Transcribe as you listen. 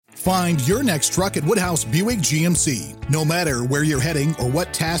Find your next truck at Woodhouse Buick GMC. No matter where you're heading or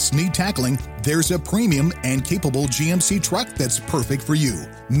what tasks need tackling, there's a premium and capable GMC truck that's perfect for you.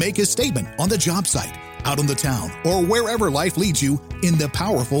 Make a statement on the job site, out on the town, or wherever life leads you in the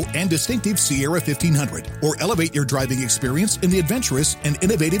powerful and distinctive Sierra 1500, or elevate your driving experience in the adventurous and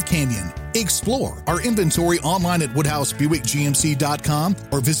innovative Canyon. Explore our inventory online at WoodhouseBuickGMC.com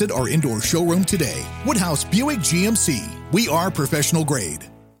or visit our indoor showroom today. Woodhouse Buick GMC. We are professional grade.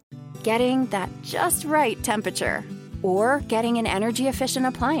 Getting that just right temperature, or getting an energy-efficient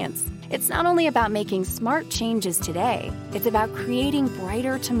appliance. It's not only about making smart changes today, it's about creating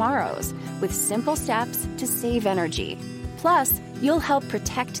brighter tomorrows with simple steps to save energy. Plus, you'll help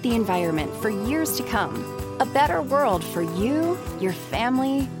protect the environment for years to come. A better world for you, your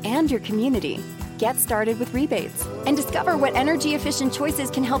family, and your community. Get started with rebates and discover what energy-efficient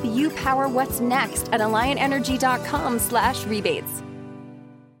choices can help you power what's next at AlliantEnergy.com/rebates.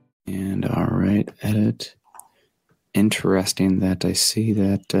 And all right, edit. Interesting that I see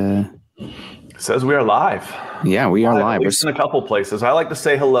that it says we are live. Yeah, we are live. At least in a couple places. I like to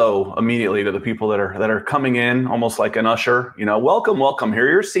say hello immediately to the people that are coming in, almost like an usher. You know, welcome. Here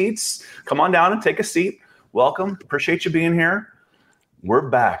are your seats. Come on down and take a seat. Welcome. Appreciate you being here. We're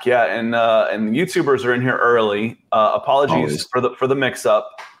back. Yeah, and YouTubers are in here early. Apologies for the mix up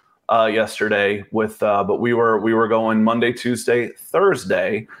yesterday with but we were going Monday, Tuesday,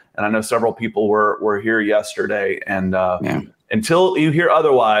 Thursday. And I know several people were here yesterday. And until you hear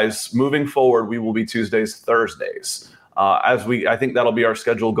otherwise, moving forward, we will be Tuesdays, Thursdays. I think that'll be our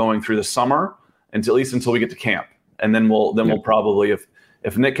schedule going through the summer, at least until we get to camp. And then we'll probably, if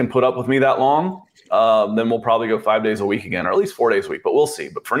Nick can put up with me that long, then we'll probably go 5 days a week again, or at least 4 days a week. But we'll see.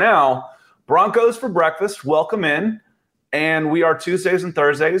 But for now, Broncos for breakfast. Welcome in. And we are Tuesdays and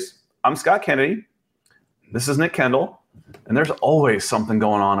Thursdays. I'm Scott Kennedy. This is Nick Kendall. And there's always something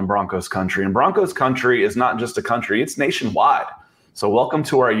going on in Broncos country. And Broncos country is not just a country, it's nationwide. So welcome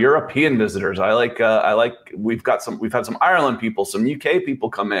to our European visitors. We've had some Ireland people, some UK people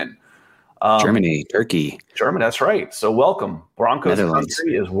come in. Germany, Turkey. Germany, that's right. So welcome. Broncos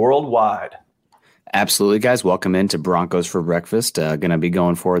country is worldwide. Absolutely, guys. Welcome into Broncos for Breakfast. Going to be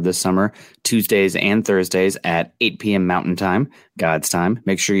going forward this summer, Tuesdays and Thursdays at 8 p.m. Mountain Time, God's time.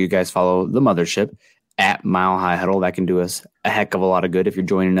 Make sure you guys follow the mothership at Mile High Huddle. That can do us a heck of a lot of good. If you're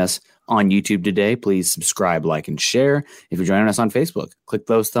joining us on YouTube today, please subscribe, like, and share. If you're joining us on Facebook, click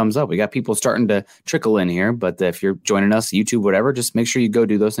those thumbs up. We got people starting to trickle in here, but if you're joining us, YouTube, whatever, just make sure you go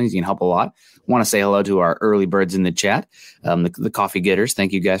do those things. You can help a lot. Want to say hello to our early birds in the chat, the coffee getters.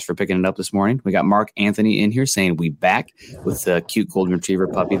 Thank you guys for picking it up this morning. We got Mark Anthony in here saying we back with the cute golden retriever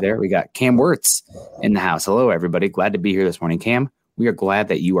puppy there. We got Cam Wirtz in the house. Hello, everybody. Glad to be here this morning. Cam, we are glad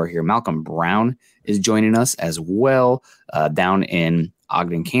that you are here. Malcolm Brown is joining us as well down in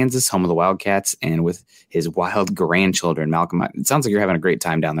Ogden, Kansas, home of the Wildcats, and with his wild grandchildren. Malcolm, it sounds like you're having a great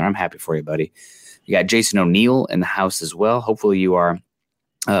time down there. I'm happy for you, buddy. We got Jason O'Neill in the house as well. Hopefully you are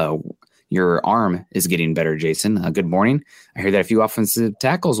your arm is getting better, Jason. Good morning. I hear that a few offensive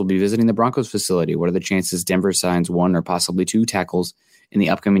tackles will be visiting the Broncos facility. What are the chances Denver signs one or possibly two tackles in the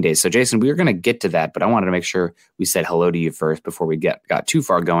upcoming days? So, Jason, we are going to get to that, but I wanted to make sure we said hello to you first before we got too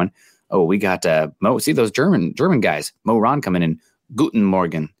far going. Oh, we got Mo. See those German guys. Mo Ron coming in. Guten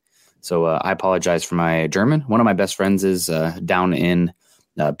Morgen. So I apologize for my German. One of my best friends is down in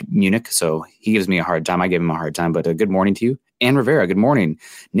Munich, so he gives me a hard time. I give him a hard time, but good morning to you. Ann Rivera, good morning.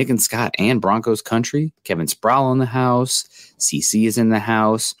 Nick and Scott and Broncos country. Kevin Sproul in the house. CC is in the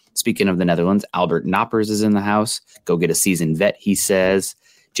house. Speaking of the Netherlands, Albert Knoppers is in the house. Go get a seasoned vet, he says.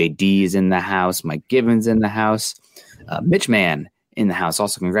 JD is in the house. Mike Gibbons in the house. Mitch Mann in the house.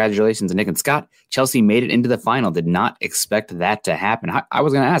 Also, congratulations to Nick and Scott. Chelsea made it into the final. Did not expect that to happen. I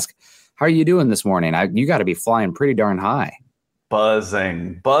was going to ask, how are you doing this morning? You got to be flying pretty darn high.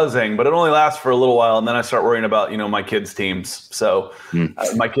 Buzzing, but it only lasts for a little while, and then I start worrying about my kids' teams. So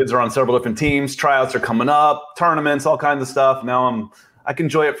my kids are on several different teams. Tryouts are coming up, tournaments, all kinds of stuff. Now I can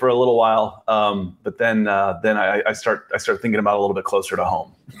enjoy it for a little while, but then I start thinking about it a little bit closer to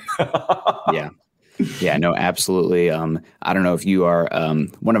home. Yeah, no, absolutely. I don't know if you are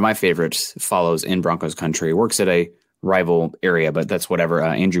one of my favorites follows in Broncos country, works at a rival area, but that's whatever.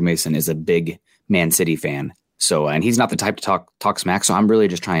 Andrew Mason is a big Man City fan. So, and he's not the type to talk smack. So I'm really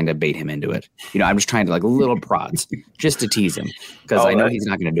just trying to bait him into it. I'm just trying to like little prods just to tease him because I know he's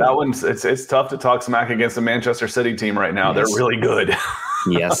not going to do that. One's it's tough to talk smack against the Manchester City team right now. Yes. They're really good.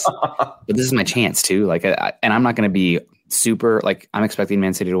 Yes. But this is my chance too. Like, and I'm not going to be super like I'm expecting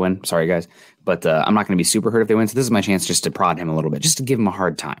Man City to win. Sorry guys, but I'm not going to be super hurt if they win. So this is my chance just to prod him a little bit, just to give him a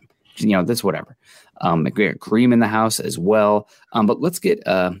hard time. That's whatever. We got Kareem in the house as well. But let's get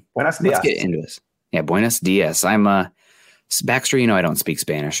into this. Yeah, buenos dias. I'm Baxter. I don't speak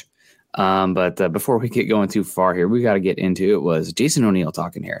Spanish. But before we get going too far here, we got to get into it. Was Jason O'Neill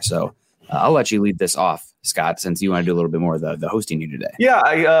talking here? So I'll let you lead this off, Scott, since you want to do a little bit more of the hosting you today. Yeah,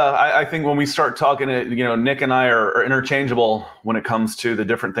 I think when we start talking, Nick and I are interchangeable when it comes to the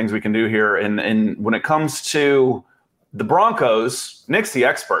different things we can do here, and when it comes to the Broncos, Nick's the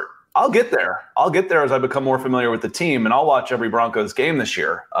expert. I'll get there as I become more familiar with the team, and I'll watch every Broncos game this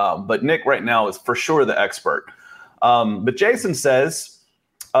year. But Nick right now is for sure the expert. But Jason says,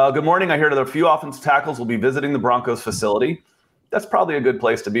 good morning. I hear that a few offensive tackles will be visiting the Broncos facility. That's probably a good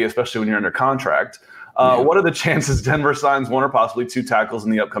place to be, especially when you're under contract. What are the chances Denver signs one or possibly two tackles in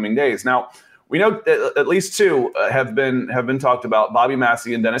the upcoming days? Now, we know at least two have been talked about, Bobby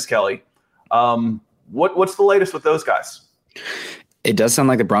Massey and Dennis Kelly. What's the latest with those guys? It does sound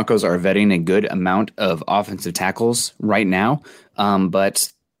like the Broncos are vetting a good amount of offensive tackles right now.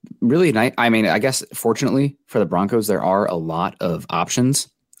 But really, I guess fortunately for the Broncos, there are a lot of options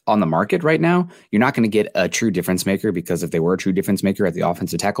on the market right now. You're not going to get a true difference maker, because if they were a true difference maker at the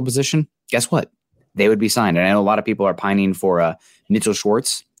offensive tackle position, guess what? They would be signed. And I know a lot of people are pining for Mitchell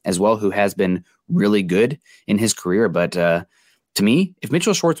Schwartz as well, who has been really good in his career. But to me, if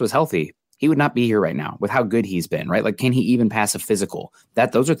Mitchell Schwartz was healthy, he would not be here right now with how good he's been, right? Like, can he even pass a physical?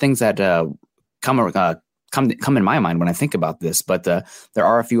 Those are things that come in my mind when I think about this. But there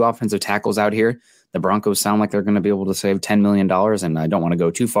are a few offensive tackles out here. The Broncos sound like they're going to be able to save $10 million, and I don't want to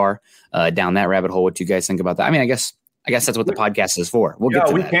go too far down that rabbit hole. What do you guys think about that? I mean, I guess that's what the podcast is for. We'll get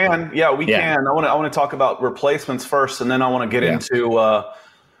to that. Can. Yeah, we can. I want to talk about replacements first, and then I want to get into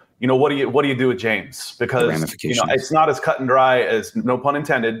what do you do with James? Because it's not as cut and dry as, no pun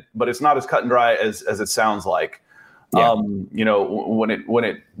intended, but it's not as cut and dry as it sounds like. Yeah. When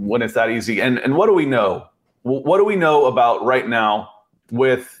it's that easy. And what do we know? What do we know about right now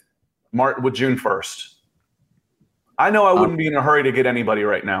with June 1st? I know I wouldn't be in a hurry to get anybody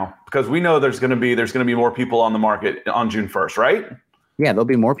right now, because we know there's going to be more people on the market on June 1st, right? Yeah, there'll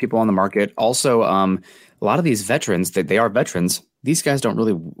be more people on the market. Also, a lot of these veterans, they are veterans. These guys don't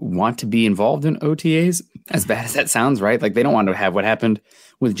really want to be involved in OTAs, as bad as that sounds, right? Like, they don't want to have what happened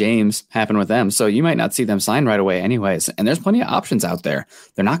with James happen with them. So you might not see them sign right away anyways. And there's plenty of options out there.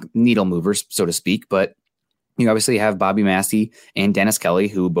 They're not needle movers, so to speak, but you obviously have Bobby Massey and Dennis Kelly,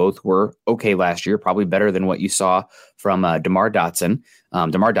 who both were okay last year, probably better than what you saw from DeMar Dotson.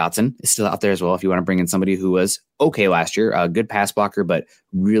 DeMar Dotson is still out there as well if you want to bring in somebody who was okay last year, a good pass blocker, but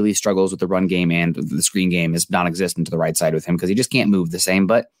really struggles with the run game, and the screen game is non-existent to the right side with him because he just can't move the same.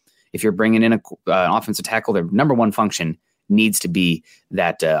 But if you're bringing in an offensive tackle, their number one function needs to be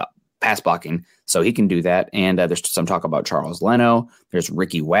that pass blocking, so he can do that. And there's some talk about Charles Leno. There's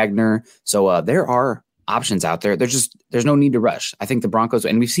Ricky Wagner. So there are options out there. There's no need to rush. I think the Broncos,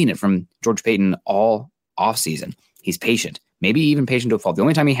 and we've seen it from George Paton all offseason, he's patient, maybe even patient to a fault. The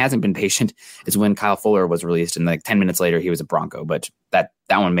only time he hasn't been patient is when Kyle Fuller was released, and like 10 minutes later he was a Bronco, but that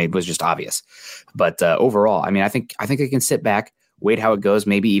one was just obvious. But overall, I mean, I think I can sit back, wait how it goes.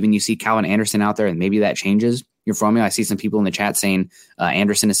 Maybe even you see Calvin Anderson out there, and maybe that changes your formula. I see some people in the chat saying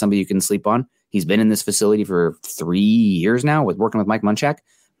Anderson is somebody you can sleep on. He's been in this facility for 3 years now working with Mike Munchak.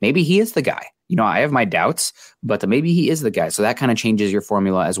 Maybe he is the guy. I have my doubts, but maybe he is the guy. So that kind of changes your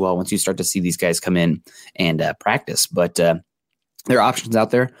formula as well once you start to see these guys come in and practice. But there are options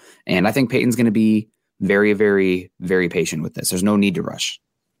out there, and I think Peyton's going to be very, very, very patient with this. There's no need to rush.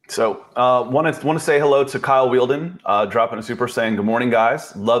 So want to say hello to Kyle Wielden, dropping a super saying, good morning,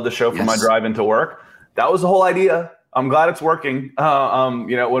 guys. Love the show for my drive into work. That was the whole idea. I'm glad it's working.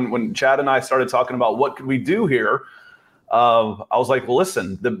 When Chad and I started talking about what could we do here, I was like, well,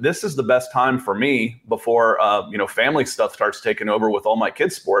 listen, this is the best time for me before, family stuff starts taking over with all my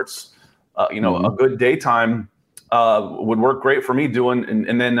kids' sports. A good daytime would work great for me doing.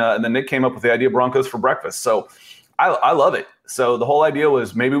 And then Nick came up with the idea of Broncos for breakfast. So I love it. So the whole idea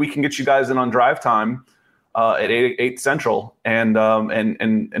was maybe we can get you guys in on drive time at 8 Central, and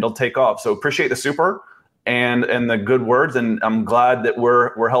it'll take off. So appreciate the super and the good words. And I'm glad that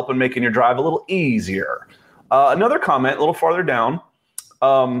we're helping making your drive a little easier. Another comment a little farther down,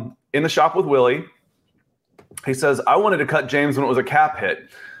 in the shop with Willie, he says, I wanted to cut James when it was a cap hit.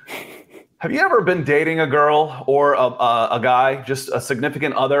 Have you ever been dating a girl or a guy, just a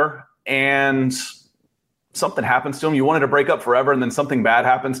significant other, and something happens to him? You wanted to break up forever, and then something bad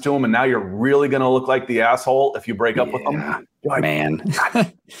happens to him, and now you're really going to look like the asshole if you break up with him? Like, man,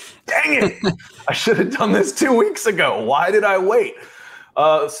 dang it. I should have done this 2 weeks ago. Why did I wait?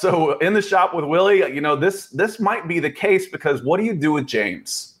 So in the shop with Willie, this might be the case, because what do you do with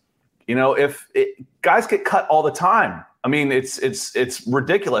James? Guys get cut all the time. I mean, it's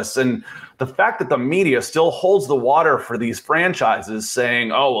ridiculous. And the fact that the media still holds the water for these franchises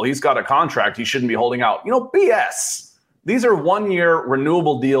saying, oh, well, he's got a contract, he shouldn't be holding out. BS. These are 1-year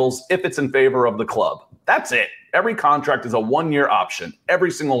renewable deals if it's in favor of the club. That's it. Every contract is a 1-year option, every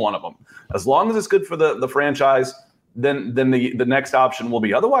single one of them. As long as it's good for the franchise, then the next option will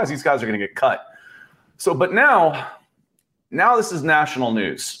be. Otherwise, these guys are going to get cut. So, but now this is national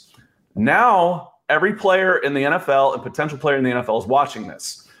news. Now, every player in the NFL and potential player in the NFL is watching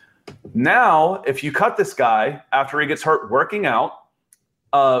this. Now, if you cut this guy after he gets hurt working out,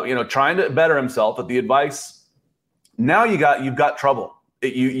 trying to better himself with the advice, now you've got trouble.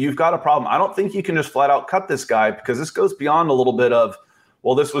 You've got a problem. I don't think you can just flat out cut this guy, because this goes beyond a little bit of,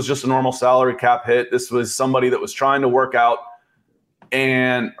 well, this was just a normal salary cap hit. This was somebody that was trying to work out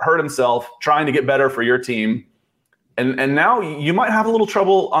and hurt himself, trying to get better for your team. And now you might have a little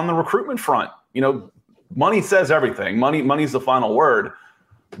trouble on the recruitment front. Money says everything. Money's the final word.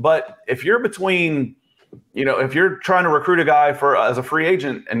 But if you're between, if you're trying to recruit a guy as a free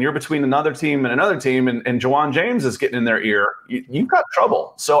agent, and you're between another team and Ja'Wuan James is getting in their ear, you've got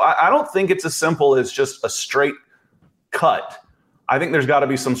trouble. So I don't think it's as simple as just a straight cut. I think there's got to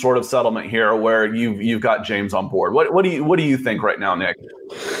be some sort of settlement here where you've got James on board. What do you think right now, Nick?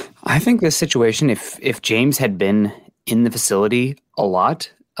 I think this situation, if James had been in the facility a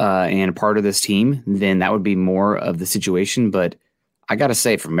lot and part of this team, then that would be more of the situation. But I got to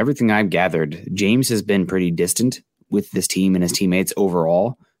say, from everything I've gathered, James has been pretty distant with this team and his teammates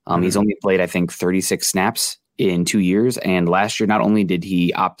overall. He's only played, I think, 36 snaps in 2 years. And last year, not only did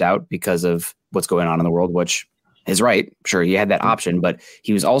he opt out because of what's going on in the world, which is right. Sure, he had that option, but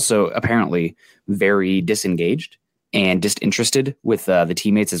he was also apparently very disengaged and disinterested with the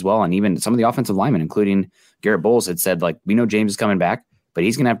teammates as well. And even some of the offensive linemen, including Garrett Bowles, had said, we know James is coming back, but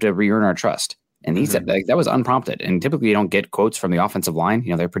he's going to have to re-earn our trust. And he said that was unprompted. And typically you don't get quotes from the offensive line.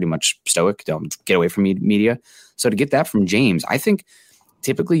 They're pretty much stoic. Don't get away from media. So to get that from James, I think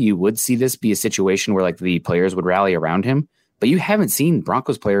typically you would see this be a situation where the players would rally around him. But you haven't seen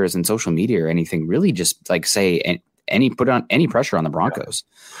Broncos players in social media or anything really just say put on any pressure on the Broncos.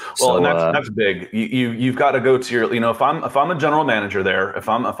 Yeah. Well, and that's big. You've got to go to your, if I'm a general manager there, if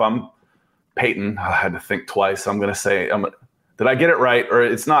I'm Peyton, I had to think twice. I'm going to say, did I get it right? Or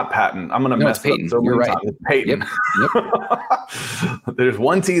it's not Patton. I'm going to mess it up. So you're right. It's Peyton. Yep. There's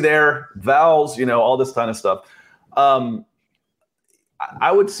one T there, vowels, all this kind of stuff. I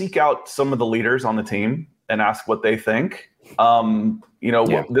would seek out some of the leaders on the team and ask what they think. This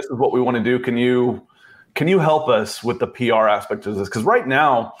is what we want to do. Can you help us with the PR aspect of this? Because right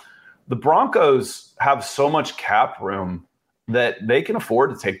now, the Broncos have so much cap room that they can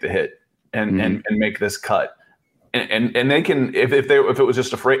afford to take the hit and make this cut. And they can, if it was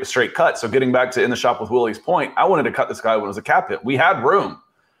just a straight cut. So getting back to In the Shop with Willie's point, I wanted to cut this guy when it was a cap hit. We had room.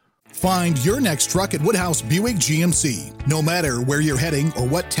 Find your next truck at Woodhouse Buick GMC. No matter where you're heading or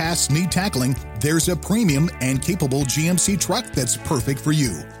what tasks need tackling, there's a premium and capable GMC truck that's perfect for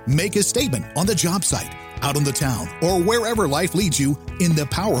you. Make a statement on the job site, out on the town, or wherever life leads you in the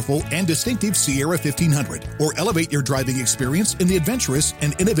powerful and distinctive Sierra 1500, or elevate your driving experience in the adventurous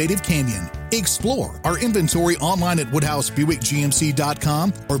and innovative Canyon. Explore our inventory online at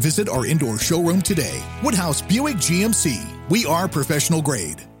WoodhouseBuickGMC.com or visit our indoor showroom today. Woodhouse Buick GMC. We are professional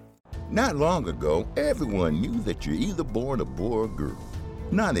grade. Not long ago, everyone knew that you're either born a boy or girl.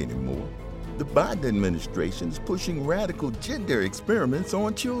 Not anymore. The Biden administration is pushing radical gender experiments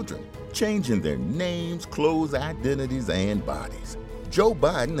on children, changing their names, clothes, identities, and bodies. Joe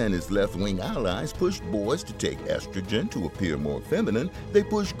Biden and his left-wing allies pushed boys to take estrogen to appear more feminine. They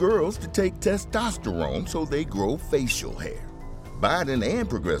push girls to take testosterone so they grow facial hair. Biden and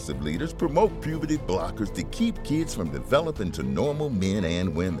progressive leaders promote puberty blockers to keep kids from developing to normal men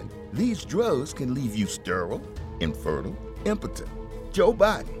and women. These drugs can leave you sterile, infertile, impotent. Joe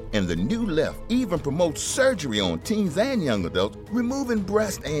Biden and the new left even promotes surgery on teens and young adults, removing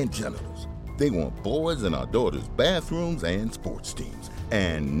breasts and genitals. They want boys in our daughters' bathrooms and sports teams.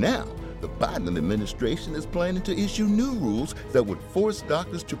 And now, the Biden administration is planning to issue new rules that would force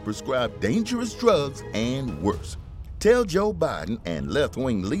doctors to prescribe dangerous drugs and worse. Tell Joe Biden and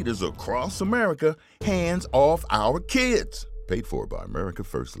left-wing leaders across America, hands off our kids. Paid for by America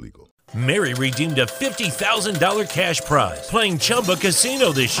First Legal. Mary redeemed a $50,000 cash prize playing Chumba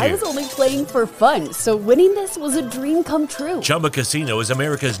Casino this year. I was only playing for fun, so winning this was a dream come true. Chumba Casino is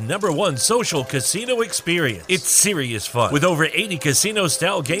America's #1 social casino experience. It's serious fun. With over 80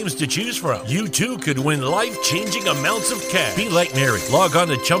 casino-style games to choose from, you too could win life-changing amounts of cash. Be like Mary. Log on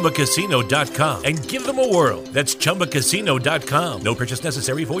to ChumbaCasino.com and give them a whirl. That's ChumbaCasino.com. No purchase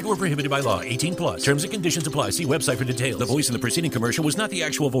necessary. Void where prohibited by law. 18+. Terms and conditions apply. See website for details. The voice in the preceding commercial was not the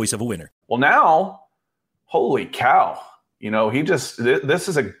actual voice of a winner. Well, now, holy cow! This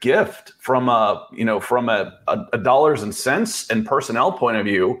is a gift from a dollars and cents and personnel point of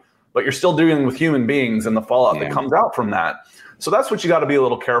view, but you're still dealing with human beings and the fallout that comes out from that. So that's what you got to be a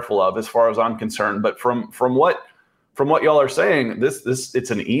little careful of, as far as I'm concerned. But from what y'all are saying, this it's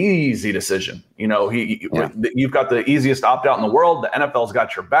an easy decision. You've got the easiest opt out in the world. The NFL's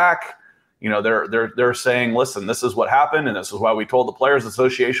got your back. They're saying, listen, this is what happened, and this is why we told the Players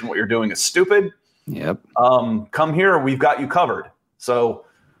Association what you're doing is stupid. Yep. Come here, we've got you covered. So,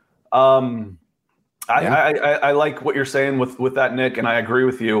 I like what you're saying with that, Nick, and I agree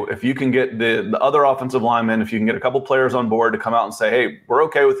with you. If you can get the other offensive linemen, if you can get a couple players on board to come out and say, hey, we're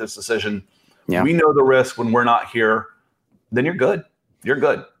okay with this decision. Yeah. We know the risk when we're not here, then you're good. You're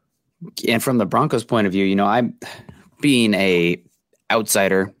good. And from the Broncos' point of view, I'm being a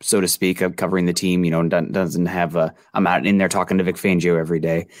outsider, so to speak, of covering the team, doesn't have I'm out in there talking to Vic Fangio every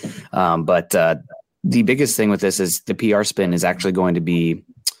day. But the biggest thing with this is the PR spin is actually going to be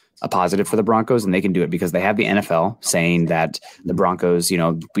a positive for the Broncos, and they can do it because they have the NFL saying that the Broncos,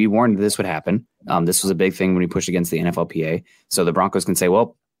 we warned this would happen. This was a big thing when we pushed against the NFLPA. So the Broncos can say,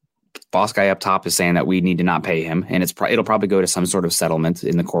 well, boss guy up top is saying that we need to not pay him, and it'll probably go to some sort of settlement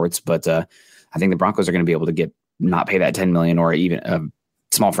in the courts. But I think the Broncos are going to be able to not pay that $10 million or even a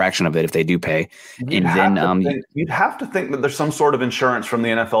small fraction of it if they do pay. You'd have to think that there's some sort of insurance from the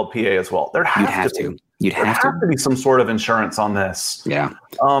NFLPA as well. You'd have to be some sort of insurance on this. Yeah.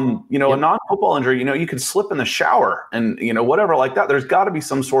 A non-football injury, you could slip in the shower and, whatever like that. There's got to be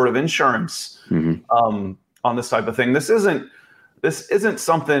some sort of insurance on this type of thing. This isn't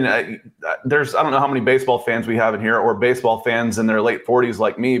something I don't know how many baseball fans we have in here or baseball fans in their late 40s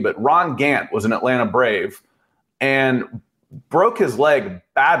like me, but Ron Gant was an Atlanta Brave and broke his leg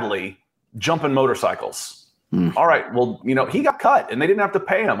badly jumping motorcycles. All right, well, he got cut and they didn't have to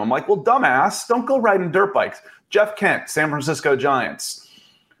pay him. I'm like, well, dumbass, don't go riding dirt bikes. Jeff Kent, San Francisco Giants,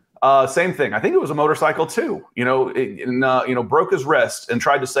 same thing. I think it was a motorcycle too. Broke his wrist and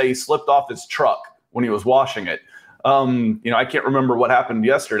tried to say he slipped off his truck when he was washing it. I can't remember what happened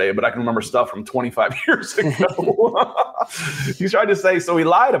yesterday, but I can remember stuff from 25 years ago. He tried to say, so he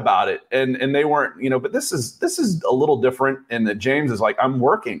lied about it and they weren't, but this is a little different. And that James is like, I'm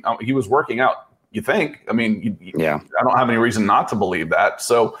working. He was working out. You think, I don't have any reason not to believe that.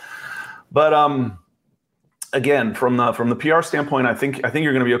 So, but, again, from the PR standpoint, I think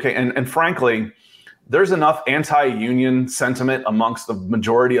you're going to be okay. And frankly, there's enough anti-union sentiment amongst the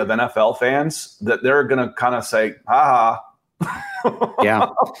majority of NFL fans that they're going to kind of say, ha ha. Yeah.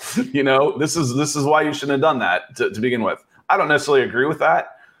 This is why you shouldn't have done that to begin with. I don't necessarily agree with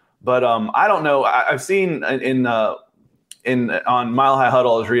that, but I don't know. I've seen on Mile High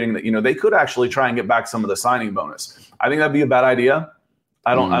Huddle, I was reading that, they could actually try and get back some of the signing bonus. I think that'd be a bad idea.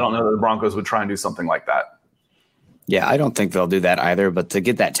 I don't know that the Broncos would try and do something like that. Yeah, I don't think they'll do that either, but to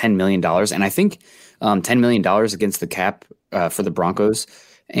get that $10 million, and I think $10 million against the cap for the Broncos,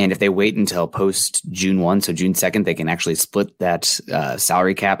 and if they wait until post June 1, so June 2nd, they can actually split that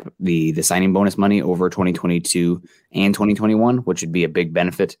salary cap, the signing bonus money over 2022 and 2021, which would be a big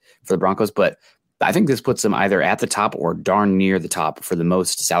benefit for the Broncos. But I think this puts them either at the top or darn near the top for the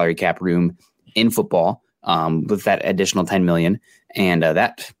most salary cap room in football with that additional $10 million. And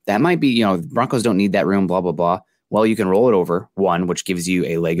that might be, Broncos don't need that room, blah, blah, blah. Well, you can roll it over one, which gives you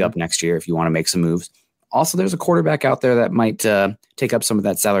a leg up next year if you want to make some moves. Also, there's a quarterback out there that might take up some of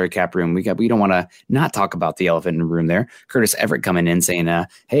that salary cap room. We don't want to not talk about the elephant in the room there. Curtis Everett coming in saying,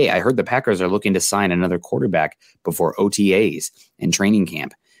 hey, I heard the Packers are looking to sign another quarterback before OTAs and training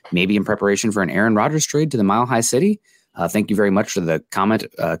camp, maybe in preparation for an Aaron Rodgers trade to the Mile High City. Thank you very much for the comment,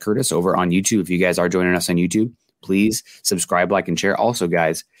 Curtis, over on YouTube. If you guys are joining us on YouTube, please subscribe, like, and share. Also,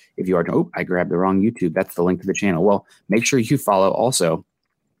 guys, if you are, I grabbed the wrong YouTube. That's the link to the channel. Well, make sure you follow also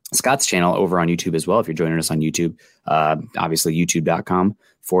Scott's channel over on YouTube as well. If you're joining us on YouTube, obviously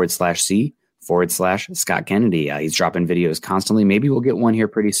youtube.com/C/Scott Kennedy. He's dropping videos constantly. Maybe we'll get one here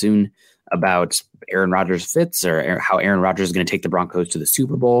pretty soon about Aaron Rodgers fits or how Aaron Rodgers is going to take the Broncos to the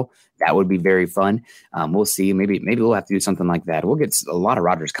Super Bowl. That would be very fun. We'll see. Maybe we'll have to do something like that. We'll get a lot of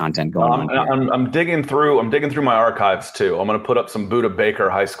Rodgers content going on. I'm digging through my archives too. I'm going to put up some Buda Baker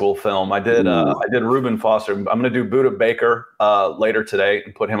high school film. I did Reuben Foster. I'm going to do Buda Baker later today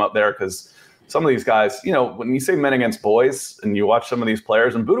and put him up there because some of these guys, when you say men against boys and you watch some of these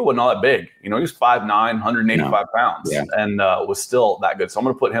players, and Buda wasn't all that big. He was 5'9", 185 pounds, and was still that good. So I'm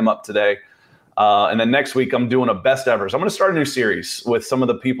going to put him up today. And then next week, I'm doing a best ever. So I'm going to start a new series with some of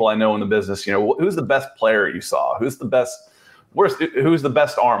the people I know in the business. Who's the best player you saw? Who's the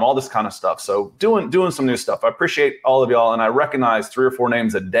best arm? All this kind of stuff. So doing some new stuff. I appreciate all of y'all, and I recognize 3 or 4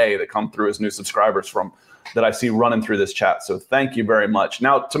 names a day that come through as new subscribers from that I see running through this chat. So thank you very much.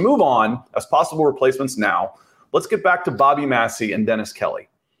 Now, to move on, as possible replacements now, let's get back to Bobby Massey and Dennis Kelly.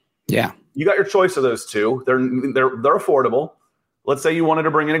 Yeah. You got your choice of those two. They're affordable. Let's say you wanted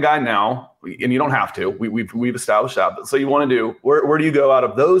to bring in a guy now, and you don't have to. We've established that. But so you want to do, where do you go out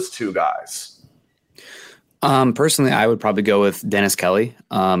of those two guys? Personally, I would probably go with Dennis Kelly.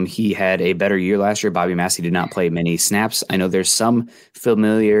 He had a better year last year. Bobby Massey did not play many snaps. I know there's some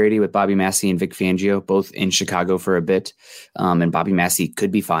familiarity with Bobby Massey and Vic Fangio, both in Chicago for a bit. And Bobby Massey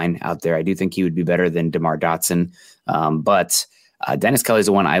could be fine out there. I do think he would be better than DeMar Dotson. But Dennis Kelly is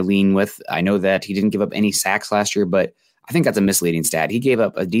the one I lean with. I know that he didn't give up any sacks last year, but I think that's a misleading stat. He gave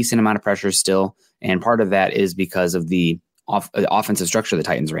up a decent amount of pressure still. And part of that is because of the offensive structure the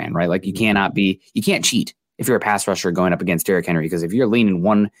Titans ran, right? Like you can't cheat if you're a pass rusher going up against Derrick Henry, because if you're leaning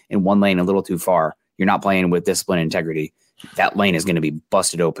one lane a little too far, you're not playing with discipline and integrity. That lane is going to be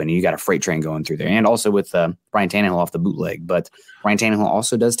busted open, and you got a freight train going through there. And also with Ryan Tannehill off the bootleg, but Ryan Tannehill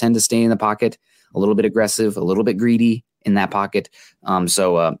also does tend to stay in the pocket, a little bit aggressive, a little bit greedy in that pocket.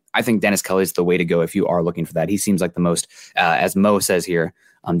 So I think Dennis Kelly is the way to go if you are looking for that. He seems like the most, as Mo says here,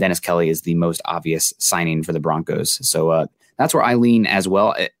 Dennis Kelly is the most obvious signing for the Broncos. So that's where I lean as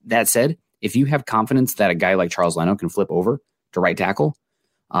well. That said, if you have confidence that a guy like Charles Leno can flip over to right tackle,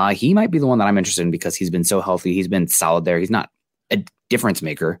 he might be the one that I'm interested in because he's been so healthy. He's been solid there. He's not a difference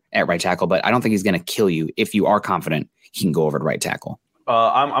maker at right tackle, but I don't think he's going to kill you if you are confident he can go over to right tackle.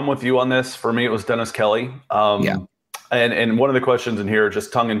 I'm with you on this. For me, it was Dennis Kelly. And one of the questions in here,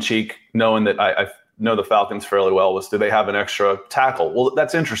 just tongue in cheek, knowing that I know the Falcons fairly well, was do they have an extra tackle? Well,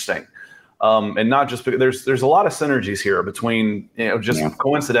 that's interesting. And not just because there's a lot of synergies here between,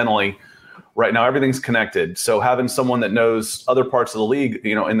 coincidentally, right now everything's connected. So having someone that knows other parts of the league,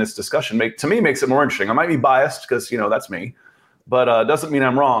 in this discussion makes it more interesting. I might be biased because, that's me, but doesn't mean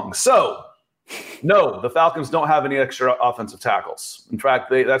I'm wrong. So no, the Falcons don't have any extra offensive tackles. In fact,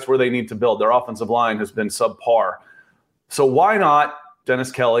 that's where they need to build. Their offensive line has been subpar. So why not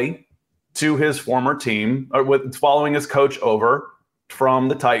Dennis Kelly to his former team, or following his coach over from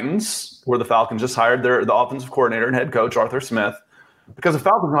the Titans, where the Falcons just hired the offensive coordinator and head coach, Arthur Smith, because the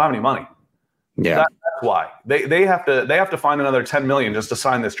Falcons don't have any money. Yeah, that's why they have to find another $10 million just to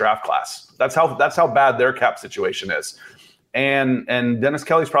sign this draft class. That's how bad their cap situation is. And Dennis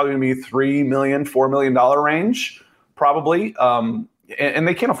Kelly's probably going to be $3 million, $4 million range, probably. And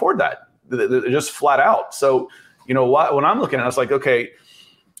they can't afford that. They're just flat out. So, when I'm looking at it, it's like, okay,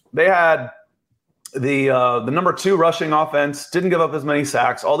 they had the number 2 rushing offense, didn't give up as many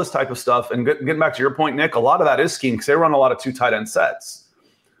sacks, all this type of stuff. And getting back to your point, Nick, a lot of that is scheme because they run a lot of 2 tight end sets.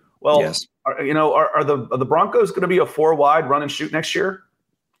 Well, yes. Are the Broncos going to be a 4 wide run and shoot next year?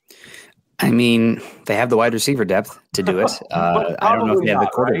 I mean, they have the wide receiver depth to do it. I don't know if they have the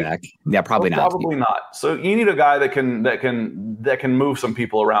quarterback. Right? Yeah, probably not. Probably not. So you need a guy that can move some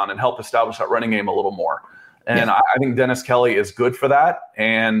people around and help establish that running game a little more. And yeah. I think Dennis Kelly is good for that.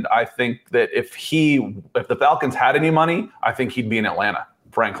 And I think that if the Falcons had any money, I think he'd be in Atlanta.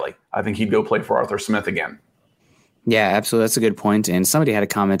 Frankly, I think he'd go play for Arthur Smith again. Yeah, absolutely. That's a good point. And somebody had a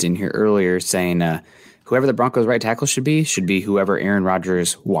comment in here earlier saying whoever the Broncos right tackle should be whoever Aaron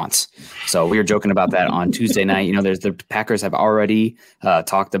Rodgers wants. So we were joking about that on Tuesday night. The Packers have already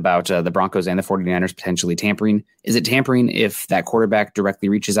talked about the Broncos and the 49ers potentially tampering. Is it tampering if that quarterback directly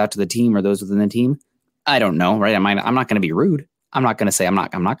reaches out to the team or those within the team? I don't know, right? I'm not going to be rude. I'm not going to say I'm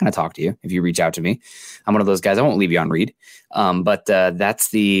not going to talk to you if you reach out to me. I'm one of those guys. I won't leave you on read. But that's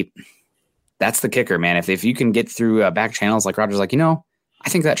the kicker, man. If you can get through back channels like Rodgers, I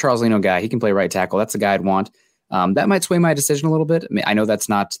think that Charles Leno guy, he can play right tackle. That's the guy I'd want. That might sway my decision a little bit. I know that's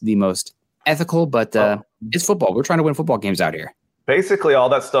not the most ethical, but it's football. We're trying to win football games out here. Basically, all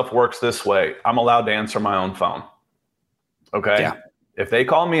that stuff works this way. I'm allowed to answer my own phone. Okay? Yeah. If they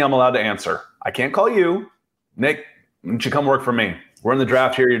call me, I'm allowed to answer. I can't call you. Nick, why don't you come work for me? We're in the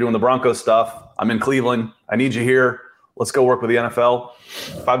draft here. You're doing the Broncos stuff. I'm in Cleveland. I need you here. Let's go work with the NFL.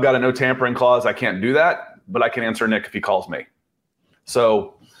 If I've got a no tampering clause, I can't do that, but I can answer Nick if he calls me.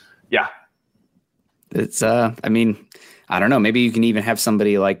 So, yeah. It's, I don't know. Maybe you can even have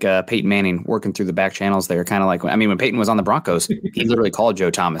somebody like Peyton Manning working through the back channels there, kind of like, when Peyton was on the Broncos, he literally called Joe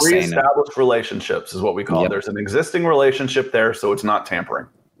Thomas. Pre-established relationships is what we call it. There's an existing relationship there, so it's not tampering.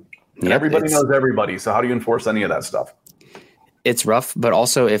 And everybody knows everybody, so how do you enforce any of that stuff? It's rough, but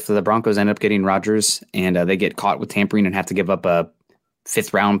also if the Broncos end up getting Rodgers and they get caught with tampering and have to give up a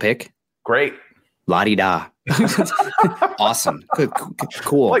 5th-round pick. Great. La-di-da. Awesome. Good.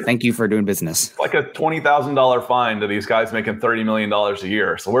 Cool. Thank you for doing business. Like a $20,000 fine to these guys making $30 million a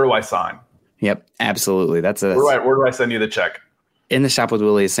year. So where do I sign? Yep, absolutely. Where do I send you the check? In the Shop with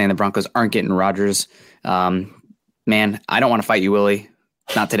Willie is saying the Broncos aren't getting Rodgers. Man, I don't want to fight you, Willie.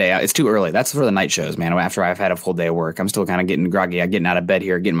 Not today. It's too early. That's for the night shows, man. After I've had a full day of work, I'm still kind of getting groggy. I'm getting out of bed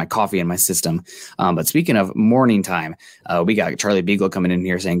here, getting my coffee in my system. But speaking of morning time, we got Charlie Beagle coming in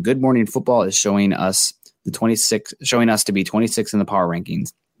here saying, "Good Morning Football is showing us to be 26 in the power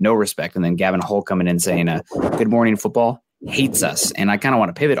rankings. No respect." And then Gavin Hull coming in saying, "Good Morning Football hates us." And I kind of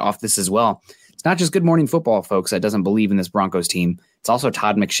want to pivot off this as well. It's not just Good Morning Football, folks, that doesn't believe in this Broncos team. It's also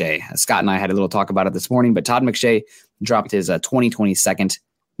Todd McShay. Scott and I had a little talk about it this morning, but Todd McShay dropped his 2022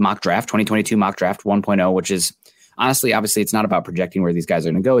 mock draft 1.0, which is honestly, obviously, it's not about projecting where these guys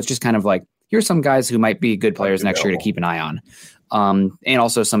are going to go. It's just kind of like, here's some guys who might be good players next year to keep an eye on. And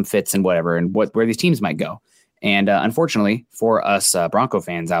also some fits and whatever, and where these teams might go. And unfortunately for us Bronco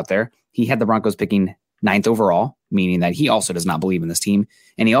fans out there, he had the Broncos picking 9th overall, meaning that he also does not believe in this team.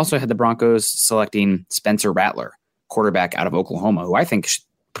 And he also had the Broncos selecting Spencer Rattler, quarterback out of Oklahoma, who I think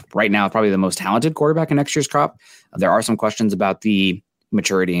right now is probably the most talented quarterback in next year's crop. There are some questions about the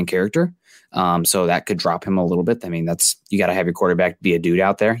maturity and character. So that could drop him a little bit. I mean, you got to have your quarterback be a dude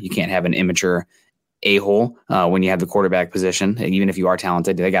out there. You can't have an immature a-hole when you have the quarterback position. Even if you are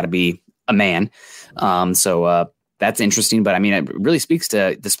talented, they got to be a man. So that's interesting. But I mean, it really speaks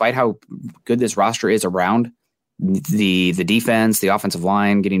to, despite how good this roster is around the defense, the offensive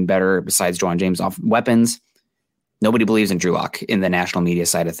line getting better, besides Juwan James off weapons, nobody believes in Drew Lock in the national media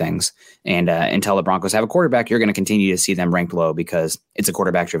side of things. And until the Broncos have a quarterback, you're going to continue to see them ranked low because it's a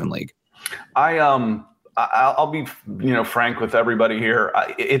quarterback-driven league. I'll be frank with everybody here.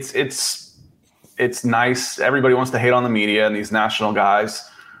 It's nice. Everybody wants to hate on the media and these national guys.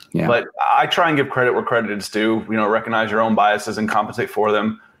 Yeah. But I try and give credit where credit is due. Recognize your own biases and compensate for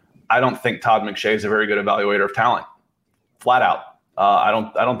them. I don't think Todd McShay is a very good evaluator of talent. Flat out. I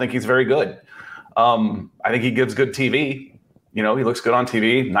don't think he's very good. I think he gives good TV. He looks good on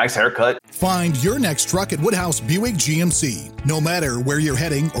TV. Nice haircut. Find your next truck at Woodhouse Buick GMC. No matter where you're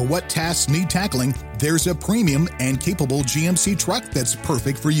heading or what tasks need tackling, there's a premium and capable GMC truck that's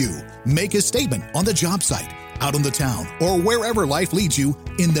perfect for you. Make a statement on the job site, out on the town, or wherever life leads you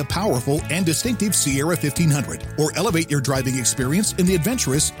in the powerful and distinctive Sierra 1500, or elevate your driving experience in the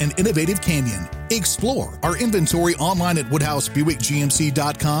adventurous and innovative Canyon. Explore our inventory online at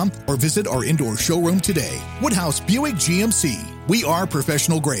WoodhouseBuickGMC.com or visit our indoor showroom today. Woodhouse Buick GMC. We are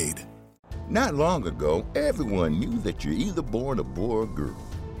professional grade. Not long ago, everyone knew that you're either born a boy or girl.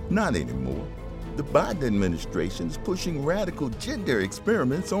 Not anymore. The Biden administration is pushing radical gender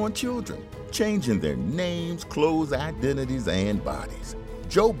experiments on children, changing their names, clothes, identities, and bodies.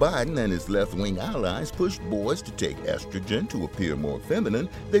 Joe Biden and his left-wing allies pushed boys to take estrogen to appear more feminine.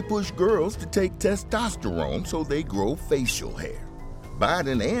 They push girls to take testosterone so they grow facial hair.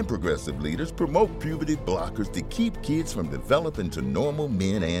 Biden and progressive leaders promote puberty blockers to keep kids from developing to normal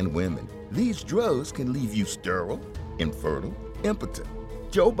men and women. These drugs can leave you sterile, infertile, impotent.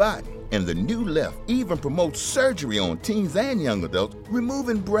 Joe Biden and the new left even promotes surgery on teens and young adults,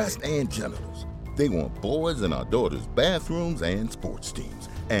 removing breasts and genitals. They want boys in our daughters' bathrooms and sports teams.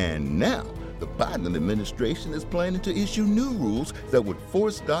 And now, the Biden administration is planning to issue new rules that would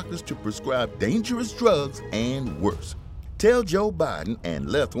force doctors to prescribe dangerous drugs and worse. Tell Joe Biden and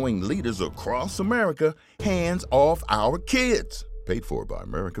left-wing leaders across America, hands off our kids. Paid for by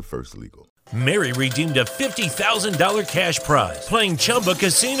America First Legal. Mary redeemed a $50,000 cash prize playing Chumba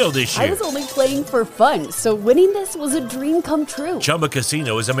Casino this year. I was only playing for fun, so winning this was a dream come true. Chumba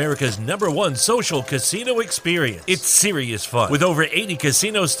Casino is America's #1 social casino experience. It's serious fun. With over 80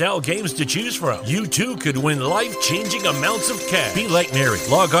 casino-style games to choose from, you too could win life-changing amounts of cash. Be like Mary.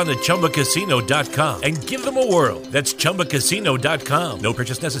 Log on to ChumbaCasino.com and give them a whirl. That's ChumbaCasino.com. No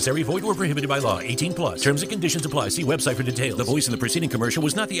purchase necessary. Void or prohibited by law. 18+. Terms and conditions apply. See website for details. The voice in the preceding commercial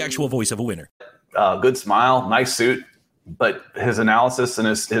was not the actual voice of a winner. Good smile, nice suit, but his analysis and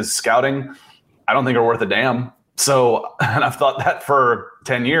his scouting, I don't think are worth a damn. So, and I've thought that for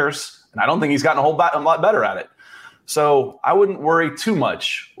 10 years, and I don't think he's gotten a lot better at it. So I wouldn't worry too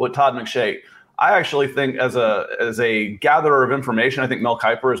much with Todd McShay. I actually think as a gatherer of information, I think Mel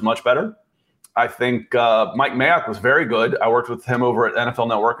Kiper is much better. I think Mike Mayock was very good. I worked with him over at NFL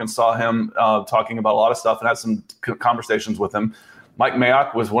Network and saw him talking about a lot of stuff and had some conversations with him. Mike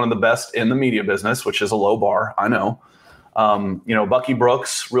Mayock was one of the best in the media business, which is a low bar, I know. Bucky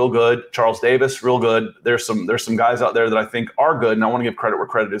Brooks, real good. Charles Davis, real good. There's some guys out there that I think are good, and I want to give credit where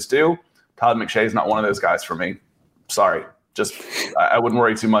credit is due. Todd McShay is not one of those guys for me. Sorry. Just I wouldn't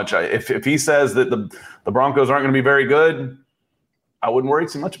worry too much. If he says that the Broncos aren't going to be very good, I wouldn't worry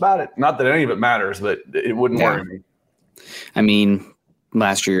too much about it. Not that any of it matters, but it wouldn't worry me. I mean,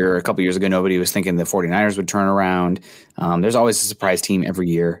 last year, a couple years ago, nobody was thinking the 49ers would turn around. There's always a surprise team every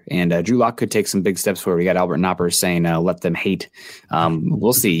year. And Drew Lock could take some big steps forward. We got Albert Knopper saying, let them hate.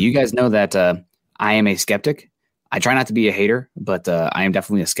 We'll see. You guys know that I am a skeptic. I try not to be a hater, but I am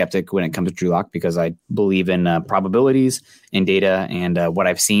definitely a skeptic when it comes to Drew Lock because I believe in probabilities and data and what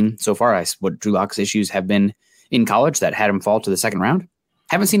I've seen so far. What Drew Lock's issues have been in college that had him fall to the second round.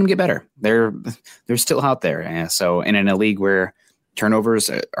 Haven't seen him get better. They're still out there. And so in a league where turnovers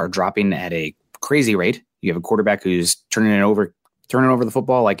are dropping at a crazy rate, you have a quarterback who's turning over the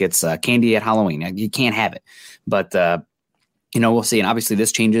football like it's candy at Halloween. You can't have it. But we'll see. And obviously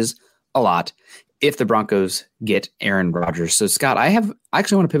this changes a lot if the Broncos get Aaron Rodgers. So, Scott, I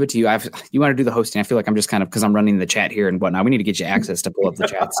actually want to pivot to you. You want to do the hosting. I feel like I'm just kind of, because I'm running the chat here and whatnot, we need to get you access to pull up the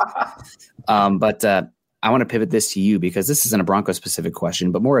chats. But I want to pivot this to you because this isn't a Broncos-specific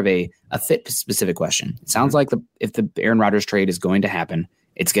question, but more of a fit-specific question. It sounds like if the Aaron Rodgers trade is going to happen,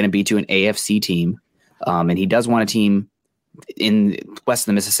 it's going to be to an AFC team, and he does want a team in west of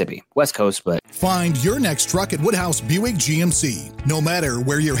the Mississippi, West Coast. But find your next truck at Woodhouse Buick GMC. No matter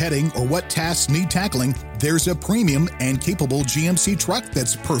where you're heading or what tasks need tackling, there's a premium and capable GMC truck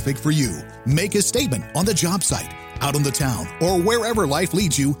that's perfect for you. Make a statement on the job site, out on the town, or wherever life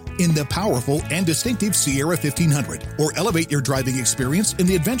leads you in the powerful and distinctive Sierra 1500, or elevate your driving experience in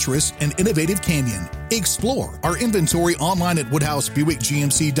the adventurous and innovative Canyon. Explore our inventory online at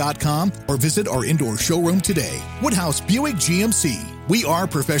WoodhouseBuickGMC.com or visit our indoor showroom today. Woodhouse Buick GMC. We are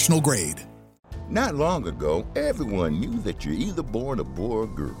professional grade. Not long ago, everyone knew that you're either born a boy or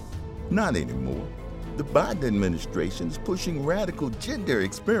girl. Not anymore. The Biden administration is pushing radical gender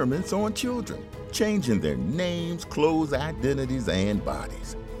experiments on children, changing their names, clothes, identities, and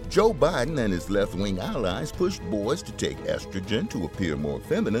bodies. Joe Biden and his left-wing allies push boys to take estrogen to appear more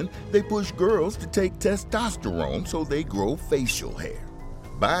feminine. They push girls to take testosterone so they grow facial hair.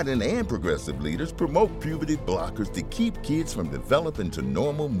 Biden and progressive leaders promote puberty blockers to keep kids from developing to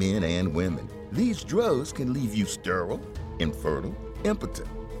normal men and women. These drugs can leave you sterile, infertile, impotent.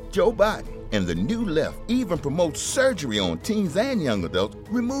 Joe Biden and the new left even promotes surgery on teens and young adults,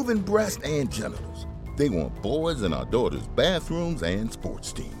 removing breasts and genitals. They want boys in our daughters' bathrooms and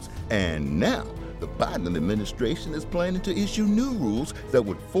sports teams. And now, the Biden administration is planning to issue new rules that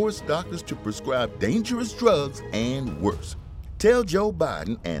would force doctors to prescribe dangerous drugs and worse. Tell Joe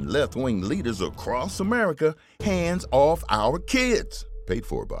Biden and left-wing leaders across America, hands off our kids. Paid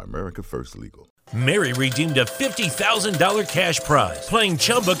for by America First Legal. Mary redeemed a $50,000 cash prize playing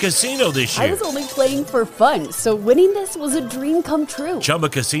Chumba Casino this year. I was only playing for fun, so winning this was a dream come true. Chumba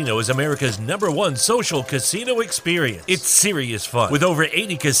Casino is America's #1 social casino experience. It's serious fun. With over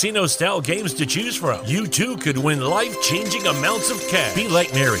 80 casino-style games to choose from, you too could win life-changing amounts of cash. Be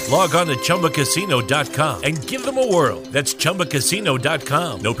like Mary. Log on to ChumbaCasino.com and give them a whirl. That's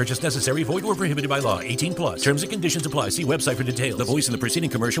ChumbaCasino.com. No purchase necessary. Void or prohibited by law. 18+. Terms and conditions apply. See website for details. The voice in the preceding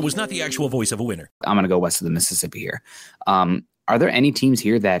commercial was not the actual voice of a winner. I'm going to go west of the Mississippi here. Are there any teams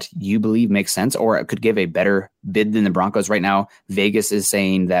here that you believe make sense or could give a better bid than the Broncos right now? Vegas is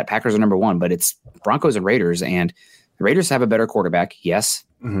saying that Packers are #1, but it's Broncos and Raiders, and the Raiders have a better quarterback. Yes.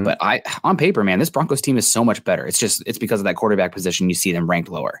 Mm-hmm. But on paper, man, this Broncos team is so much better. It's because of that quarterback position. You see them ranked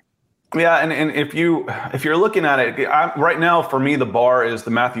lower. Yeah. And if you're looking at it right now, for me, the bar is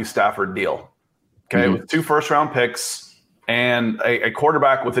the Matthew Stafford deal. Okay. Mm-hmm. With 2 first-round picks, and a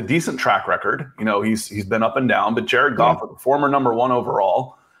quarterback with a decent track record. He's been up and down, but Jared Goff, former #1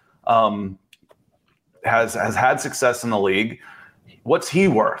 overall, has had success in the league. What's he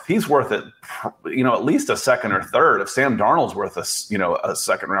worth? He's worth it, at least a second or third. If Sam Darnold's worth a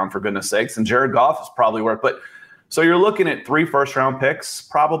second round, for goodness sakes, and Jared Goff is probably worth. But so you're looking at 3 first-round picks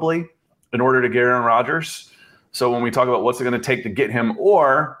probably in order to get Aaron Rodgers. So when we talk about what's it going to take to get him,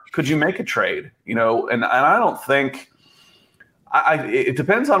 or could you make a trade? And I don't think. It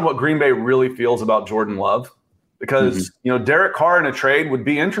depends on what Green Bay really feels about Jordan Love, because Derek Carr in a trade would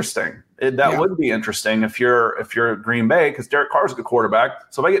be interesting. Would be interesting if you're Green Bay, because Derek Carr is a good quarterback.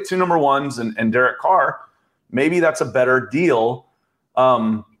 So if I get 2 #1s and Derek Carr, maybe that's a better deal.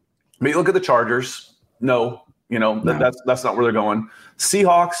 Maybe look at the Chargers. No, that's not where they're going.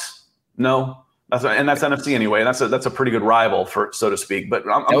 Seahawks, no. That's NFC anyway. That's a pretty good rival, so to speak. But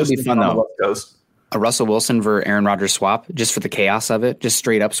I'm that would just be fun though. West Coast. A Russell Wilson for Aaron Rodgers swap, just for the chaos of it, just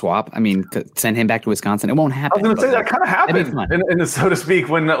straight up swap. I mean, send him back to Wisconsin. It won't happen. I was going to say that kind of happened, in so to speak,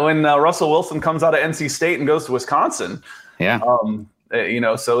 when Russell Wilson comes out of NC State and goes to Wisconsin. Yeah.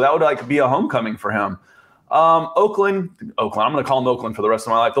 So that would be a homecoming for him. Oakland. I'm going to call them Oakland for the rest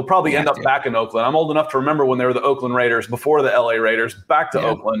of my life. They'll probably end up back in Oakland. I'm old enough to remember when they were the Oakland Raiders before the LA Raiders, back to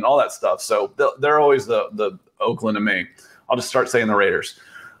Oakland, all that stuff. So they're always the Oakland to me. I'll just start saying the Raiders.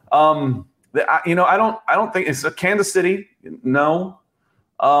 I don't think it's Kansas City. No.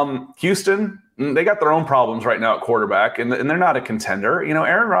 Houston, they got their own problems right now at quarterback, and they're not a contender.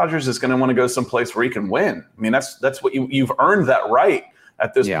 Aaron Rodgers is going to want to go someplace where he can win. I mean, that's what you've earned that right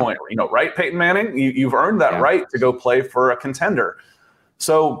at this point. Right, Peyton Manning? You've earned that right to go play for a contender.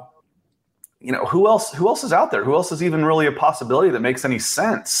 So, who else is out there? Who else is even really a possibility that makes any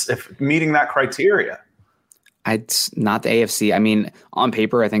sense if meeting that criteria? It's not the AFC. I mean, on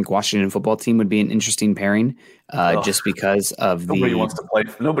paper, I think Washington football team would be an interesting pairing, just because of nobody wants to play.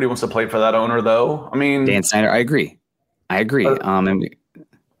 Nobody wants to play for that owner, though. I mean, Dan Snyder. I agree.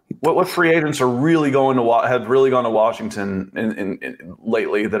 What free agents are really going to have really gone to Washington in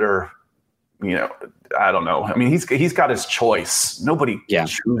lately that are, I don't know. I mean, he's got his choice. Nobody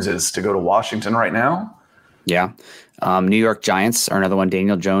chooses to go to Washington right now. Yeah. New York Giants are another one.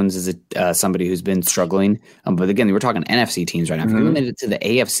 Daniel Jones is somebody who's been struggling. But again, we're talking NFC teams right now. If you limit it to the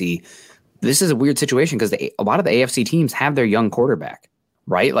AFC, this is a weird situation because a lot of the AFC teams have their young quarterback,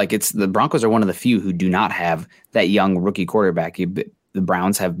 right? Like the Broncos are one of the few who do not have that young rookie quarterback. The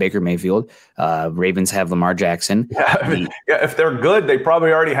Browns have Baker Mayfield. Ravens have Lamar Jackson. If they're good, they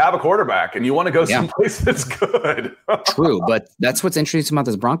probably already have a quarterback, and you want to go someplace that's good. True, but that's what's interesting about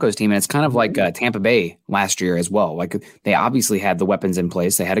this Broncos team, and it's kind of like Tampa Bay last year as well. Like they obviously had the weapons in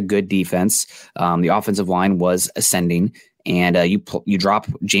place. They had a good defense. The offensive line was ascending, and you drop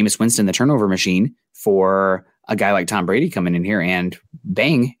Jameis Winston, the turnover machine, for a guy like Tom Brady coming in here, and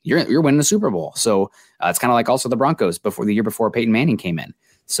bang, you're winning the Super Bowl. So it's kind of like also the Broncos the year before Peyton Manning came in.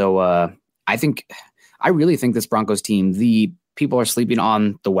 So I really think this Broncos team, the people are sleeping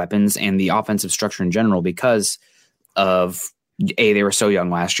on the weapons and the offensive structure in general because of A, they were so young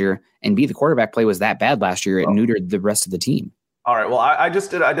last year, and B, the quarterback play was that bad last year. It neutered the rest of the team. All right. Well, I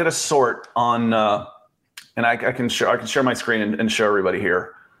did a sort on, and I can share my screen and show everybody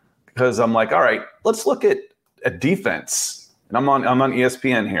here because I'm like, all right, let's look at defense. And I'm on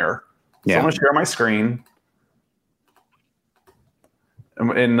ESPN here. So I'm going to share my screen.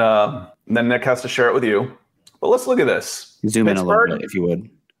 And then Nick has to share it with you. But let's look at this. Zoom in a little bit if you would,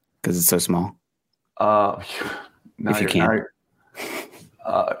 because it's so small. If you can.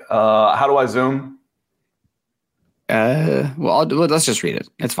 How do I zoom? Let's just read it.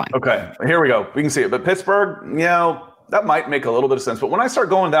 It's fine. Okay, here we go. We can see it. But Pittsburgh, that might make a little bit of sense. But when I start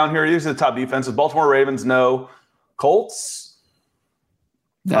going down here, these are the top defenses. Baltimore Ravens, no. Colts?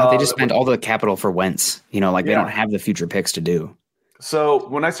 No, they just spent all the capital for Wentz. They don't have the future picks to do. So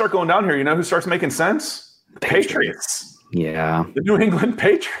when I start going down here, who starts making sense? Patriots. Yeah. The New England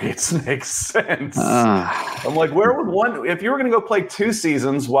Patriots makes sense. I'm like, where would one – if you were going to go play 2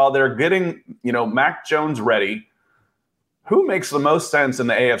 seasons while they're getting, Mac Jones ready, who makes the most sense in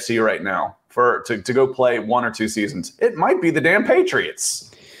the AFC right now to go play 1 or 2 seasons? It might be the damn Patriots.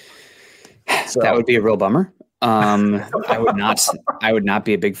 So. That would be a real bummer. I would not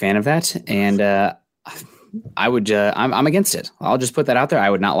be a big fan of that. And I'm against it. I'll just put that out there. I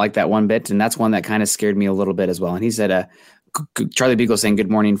would not like that one bit. And that's one that kind of scared me a little bit as well. And he said, Charlie Beagle saying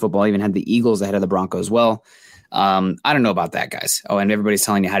good morning football, even had the Eagles ahead of the Broncos. Well, I don't know about that, guys. Oh, and everybody's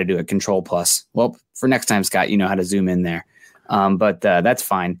telling you how to do it. Control plus. Well, for next time, Scott, you know how to zoom in there. But that's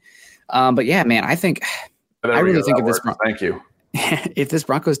fine. But yeah, man, I really think thank you. If this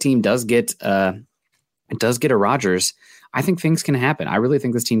Broncos team does get a Rodgers, I think things can happen. I really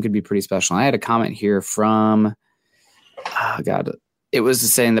think this team could be pretty special. I had a comment here from, it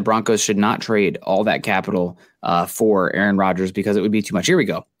was saying the Broncos should not trade all that capital for Aaron Rodgers because it would be too much. Here we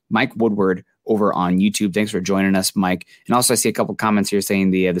go. Mike Woodward over on YouTube. Thanks for joining us, Mike. And also I see a couple comments here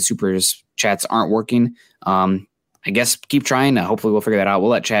saying the Supers chats aren't working. I guess keep trying. Hopefully we'll figure that out.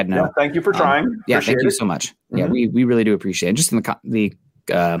 We'll let Chad know. Yeah, thank you for trying. Thank you so much. Mm-hmm. Yeah, we really do appreciate it. Just in the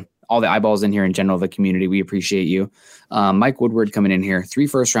all the eyeballs in here in general, the community, we appreciate you. Mike Woodward coming in here, 3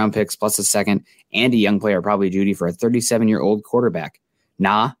 first-round picks plus a second, and a young player, probably Judy, for a 37-year-old quarterback.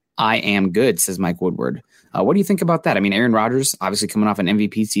 Nah, I am good, says Mike Woodward. What do you think about that? I mean, Aaron Rodgers, obviously coming off an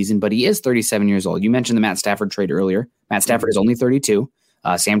MVP season, but he is 37 years old. You mentioned the Matt Stafford trade earlier. Matt Stafford is only 32.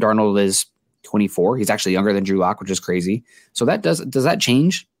 Sam Darnold is 24. He's actually younger than Drew Lock, which is crazy. So does that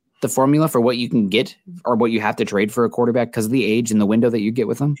change the formula for what you can get or what you have to trade for a quarterback because of the age and the window that you get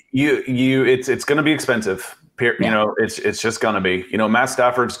with them? It's going to be expensive. You know, it's just going to be. You know, Matt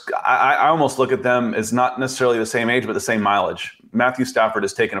Stafford's. I almost look at them as not necessarily the same age, but the same mileage. Matthew Stafford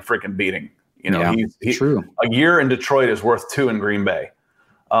has taken a freaking beating. You know, he's true. A year in Detroit is worth 2 in Green Bay.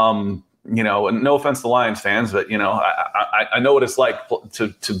 You know, and no offense to Lions fans, but you know, I know what it's like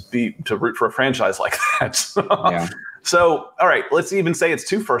to root for a franchise like that. So, all right, let's even say it's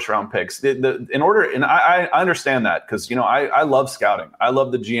 2 first-round picks. I understand that because you know I love scouting. I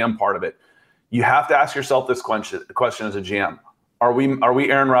love the GM part of it. You have to ask yourself this question as a GM: Are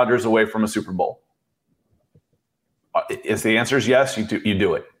we Aaron Rodgers away from a Super Bowl? If the answer is yes, you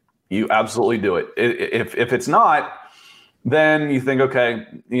do it. You absolutely do it. If it's not, then you think, okay,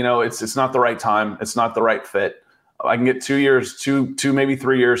 you know, it's not the right time. It's not the right fit. I can get 2 years, two maybe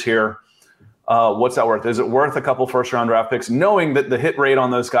 3 years here. What's that worth? Is it worth a couple first-round draft picks, knowing that the hit rate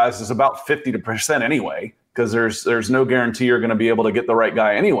on those guys is about 50% anyway, because there's no guarantee you're going to be able to get the right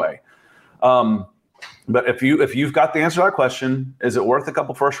guy anyway. But if you've got the answer to that question, is it worth a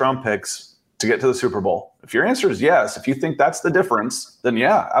couple first-round picks to get to the Super Bowl? If your answer is yes, if you think that's the difference, then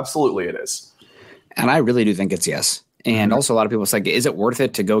yeah, absolutely it is. And I really do think it's yes. And also a lot of people say, is it worth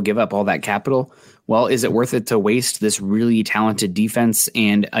it to go give up all that capital? Well, is it worth it to waste this really talented defense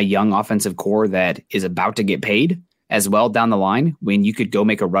and a young offensive core that is about to get paid as well down the line when you could go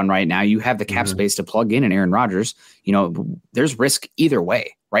make a run right now? You have the cap space to plug in Aaron Rodgers. You know, there's risk either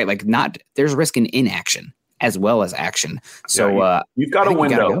way, right? Like there's risk in inaction as well as action. So you've got a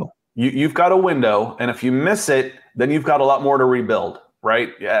window. You've got a window, and if you miss it, then you've got a lot more to rebuild, right?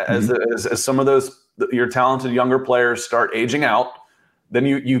 As some of those your talented younger players start aging out, then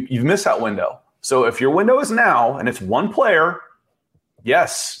you've missed that window. So if your window is now and it's one player,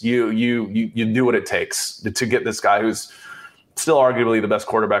 yes, you do what it takes to get this guy who's still arguably the best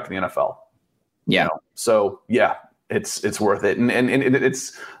quarterback in the NFL. Yeah. You know? So yeah, it's worth it, and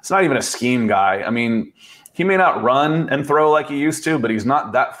it's not even a scheme guy. I mean, he may not run and throw like he used to, but he's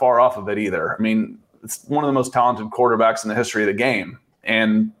not that far off of it either. I mean, it's one of the most talented quarterbacks in the history of the game.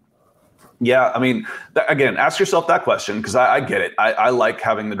 And yeah, I mean, again, ask yourself that question because I get it. I like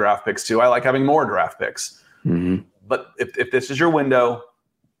having the draft picks too. I like having more draft picks. But if this is your window,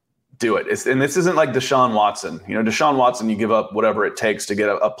 do it. And this isn't like Deshaun Watson. You know, Deshaun Watson, you give up whatever it takes to get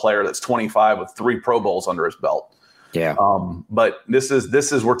a player that's 25 with 3 Pro Bowls under his belt. Yeah. But this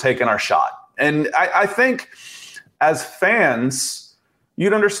is we're taking our shot. And I think as fans,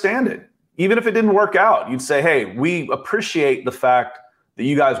 you'd understand it. Even if it didn't work out, you'd say, hey, we appreciate the fact that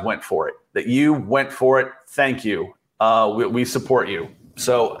you guys went for it, that you went for it. Thank you. We support you.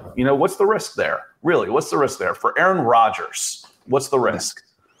 So, you know, what's the risk there? Really, what's the risk there? For Aaron Rodgers, what's the risk?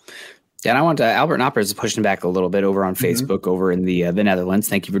 Yeah, and I want to, Albert Knopper is pushing back a little bit over on Facebook over in the Netherlands.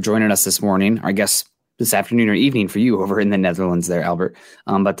 Thank you for joining us this morning. I guess this afternoon or evening for you over in the Netherlands there, Albert.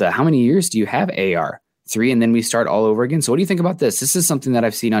 But how many years do you have AR? 3, and then we start all over again. So what do you think about this? This is something that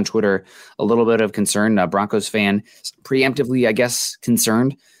I've seen on Twitter, a little bit of concern. Broncos fan preemptively, I guess,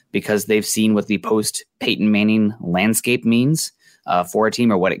 concerned because they've seen what the post-Peyton Manning landscape means for a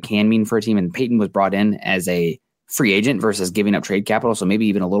team or what it can mean for a team. And Peyton was brought in as a free agent versus giving up trade capital. So maybe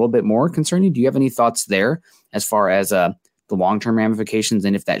even a little bit more concerning. Do you have any thoughts there as far as the long-term ramifications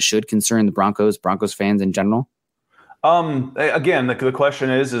and if that should concern the Broncos fans in general? Again, the question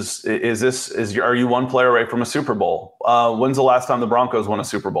is are you one player away from a Super Bowl? When's the last time the Broncos won a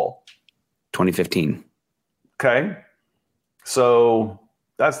Super Bowl? 2015. Okay. So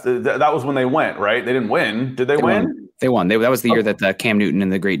that was when they went, right? They didn't win. Did they win? They won. That was the year that Cam Newton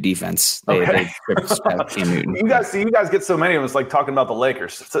and the great defense. They tripped Cam Newton. You guys get so many of us like talking about the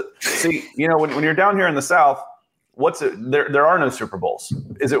Lakers. So, see, you know, when you're down here in the South, there are no Super Bowls.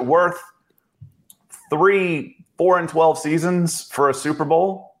 Is it worth 3, 4, and 12 seasons for a Super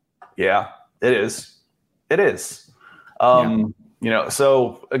Bowl? Yeah, it is. It is. You know,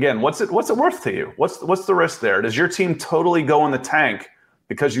 so again, what's it worth to you? What's the risk there? Does your team totally go in the tank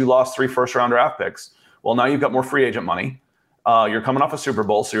because you lost 3 first-round draft picks? Well, now you've got more free agent money. You're coming off a Super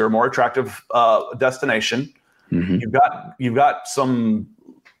Bowl, so you're a more attractive destination. You've got some.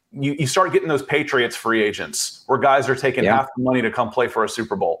 You start getting those Patriots free agents where guys are taking half the money to come play for a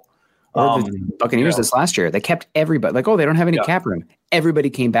Super Bowl. Or the Buccaneers this last year, they kept everybody like, they don't have any cap room. Everybody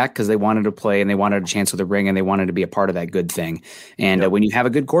came back because they wanted to play and they wanted a chance with a ring and they wanted to be a part of that good thing. And when you have a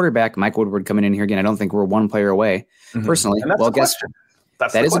good quarterback, Mike Woodward coming in here again, I don't think we're one player away personally. And that's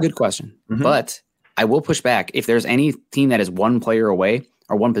That is a good question. Mm-hmm. But I will push back. If there's any team that is one player away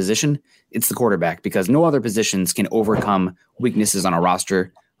or one position, it's the quarterback, because no other positions can overcome weaknesses on a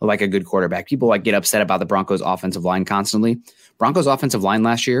roster like a good quarterback. People get upset about the Broncos offensive line constantly. Broncos offensive line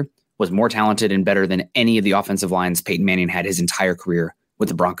last year was more talented and better than any of the offensive lines Peyton Manning had his entire career with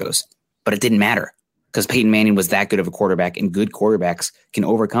the Broncos. But it didn't matter because Peyton Manning was that good of a quarterback, and good quarterbacks can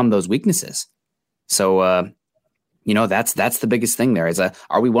overcome those weaknesses. So, that's the biggest thing there.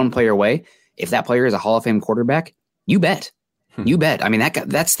 Are we one player away? If that player is a Hall of Fame quarterback, you bet. You bet. I mean,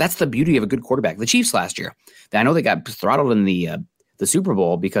 that's the beauty of a good quarterback. The Chiefs last year, I know they got throttled in the Super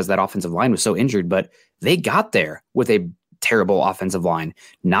Bowl because that offensive line was so injured, but they got there with a terrible offensive line,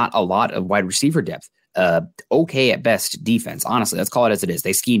 not a lot of wide receiver depth. Okay at best defense. Honestly, let's call it as it is.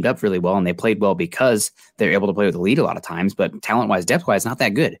 They schemed up really well and they played well because they're able to play with the lead a lot of times, but talent-wise, depth-wise, not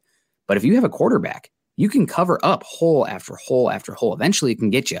that good. But if you have a quarterback, you can cover up hole after hole after hole. Eventually it can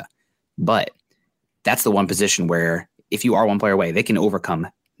get you. But that's the one position where if you are one player away, they can overcome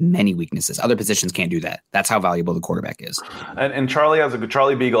many weaknesses. Other positions can't do that. That's how valuable the quarterback is. And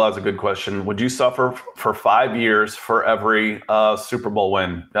Charlie Beagle has a good question. Would you suffer for 5 years for every Super Bowl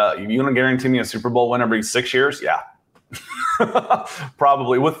win? You want to guarantee me a Super Bowl win every 6 years? Yeah.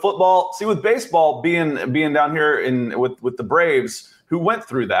 Probably. With football, with baseball being down here with the Braves, who went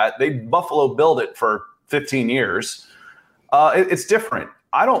through that, they Buffalo Billed it for 15 years. It's different.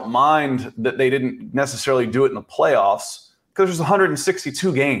 I don't mind that they didn't necessarily do it in the playoffs because there's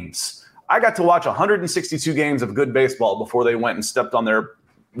 162 games. I got to watch 162 games of good baseball before they went and stepped on their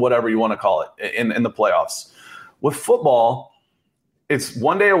whatever you want to call it in the playoffs. With football, it's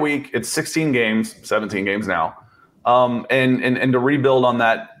 1 day a week. It's 16 games, 17 games now. And to rebuild on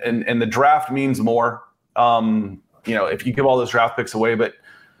that, and the draft means more. If you give all those draft picks away, but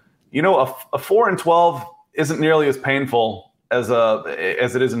a 4-12 isn't nearly as painful as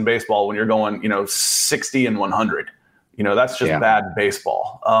it is in baseball when you're going 60 and 100. That's just bad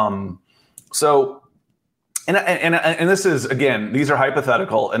baseball. So this is, again, these are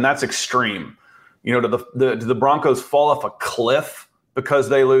hypothetical, and that's extreme. Do the Broncos fall off a cliff because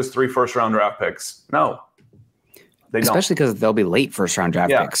they lose 3 first-round draft picks? No, they don't. Especially because they'll be late first-round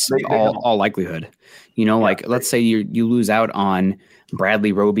draft picks, all likelihood. Let's say you lose out on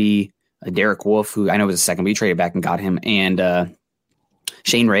Bradley Roby, Derek Wolfe, who I know was a second, but you traded back and got him, and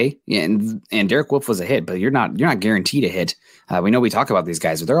Shane Ray, and Derek Wolfe was a hit, but you're not guaranteed a hit. We know we talk about these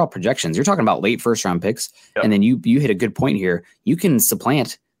guys, but they're all projections. You're talking about late first round picks, and then you hit a good point here. You can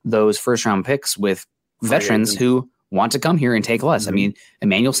supplant those first round picks with veterans who want to come here and take less. Mm-hmm. I mean,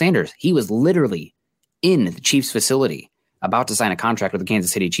 Emmanuel Sanders, he was literally in the Chiefs facility about to sign a contract with the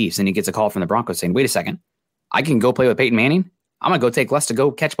Kansas City Chiefs, and he gets a call from the Broncos saying, "Wait a second, I can go play with Peyton Manning. I'm going to go take less to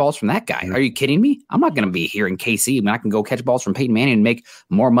go catch balls from that guy. Are you kidding me? I'm not going to be here in KC. I can go catch balls from Peyton Manning and make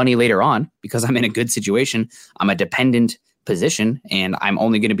more money later on because I'm in a good situation. I'm a dependent position, and I'm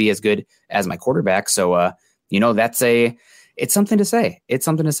only going to be as good as my quarterback." So, it's something to say. It's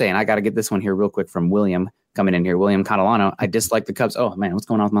something to say. And I got to get this one here real quick from William coming in here. William Catalano. I dislike the Cubs. Oh, man, what's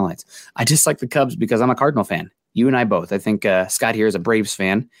going on with my lights? I dislike the Cubs because I'm a Cardinal fan. You and I both. I think Scott here is a Braves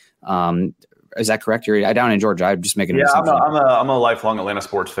fan. Is that correct? You're down in Georgia. I'm just making an assumption. I'm a lifelong Atlanta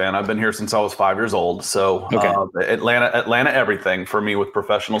sports fan. I've been here since I was 5 years old. So Atlanta, everything for me with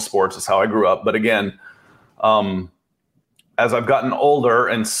professional sports is how I grew up. But again, as I've gotten older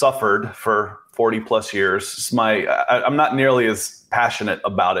and suffered for 40 plus years, I'm not nearly as passionate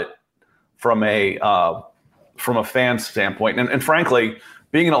about it from a fan standpoint. And frankly,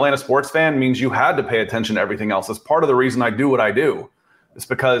 being an Atlanta sports fan means you had to pay attention to everything else. That's part of the reason I do what I do. It's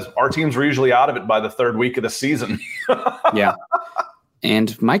because our teams are usually out of it by the 3rd week of the season. Yeah.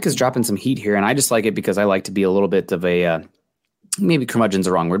 And Mike is dropping some heat here, and I just like it because I like to be a little bit of a maybe curmudgeon's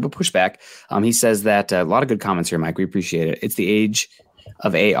the wrong word, but pushback. He says that a lot of good comments here, Mike. We appreciate it. It's the age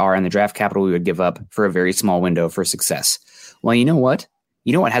of AR and the draft capital we would give up for a very small window for success. Well, you know what?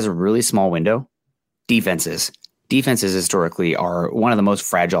 You know what has a really small window? Defenses. Defenses historically are one of the most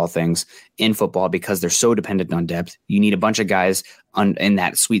fragile things in football because they're so dependent on depth. You need a bunch of guys in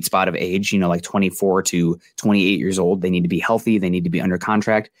that sweet spot of age, like 24 to 28 years old. They need to be healthy. They need to be under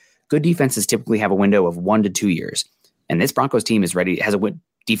contract. Good defenses typically have a window of 1 to 2 years. And this Broncos team has a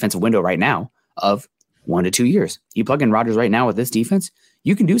defensive window right now of 1 to 2 years. You plug in Rodgers right now with this defense,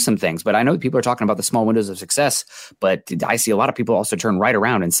 you can do some things. But I know people are talking about the small windows of success, but I see a lot of people also turn right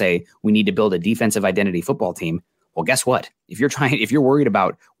around and say we need to build a defensive identity football team. Well, guess what? If you're worried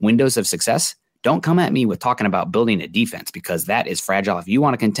about windows of success, don't come at me with talking about building a defense because that is fragile. If you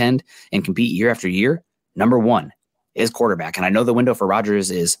want to contend and compete year after year, number one is quarterback. And I know the window for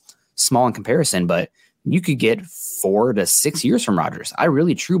Rodgers is small in comparison, but you could get 4 to 6 years from Rodgers. I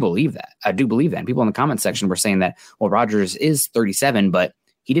really truly believe that. I do believe that. And people in the comment section were saying that, well, Rodgers is 37, but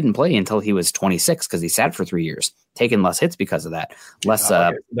he didn't play until he was 26 because he sat for 3 years, taking less hits because of that, less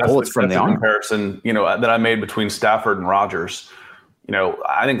bullets from the arm. Comparison, that I made between Stafford and Rodgers.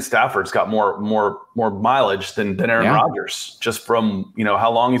 I think Stafford's got more mileage than Aaron Rodgers, just from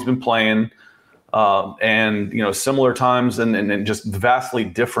how long he's been playing, and similar times and just vastly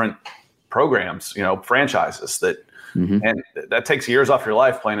different programs, franchises that, and that takes years off your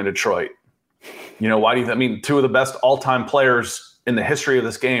life playing in Detroit. Why do you? Two of the best all-time players in the history of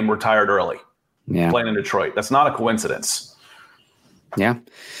this game retired early, playing in Detroit. That's not a coincidence. Yeah.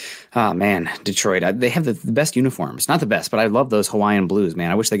 Oh man, Detroit. They have the best uniforms. Not the best, but I love those Hawaiian blues,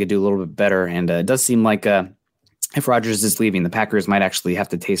 man. I wish they could do a little bit better. And it does seem like if Rodgers is leaving, the Packers might actually have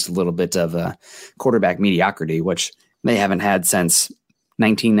to taste a little bit of quarterback mediocrity, which they haven't had since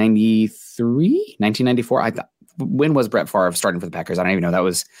 1993, 1994. When was Brett Favre starting for the Packers? I don't even know. That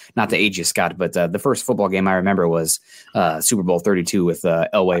was not the age you, Scott, but the first football game I remember was Super Bowl 32 with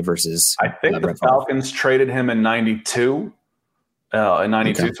Elway versus. I think the Falcons traded him in 92. In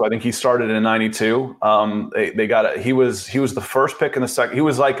 92, okay. So I think he started in 92. They got he was the first pick in the second. He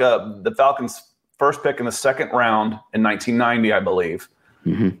was like the Falcons' first pick in the second round in 1990, I believe.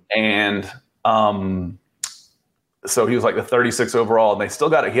 And so he was like the 36 overall, and they still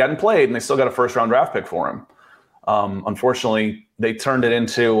got it. He hadn't played, and they still got a first round draft pick for him. Unfortunately, they turned it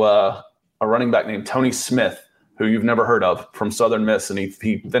into a running back named Tony Smith, who you've never heard of, from Southern Miss, and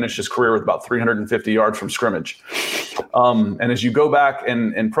he finished his career with about 350 yards from scrimmage. And as you go back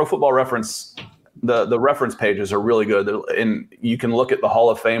and Pro Football Reference, the reference pages are really good, and you can look at the Hall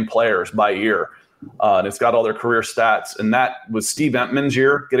of Fame players by year, and it's got all their career stats. And that was Steve Entman's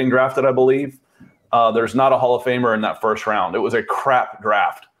year getting drafted, I believe. There's not a Hall of Famer in that first round. It was a crap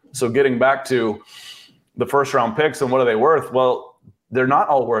draft. So getting back to the first round picks and what are they worth? Well, they're not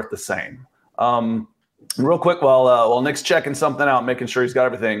all worth the same. Real quick, while Nick's checking something out, making sure he's got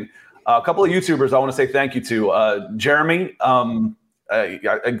everything, a couple of YouTubers I want to say thank you to. Jeremy,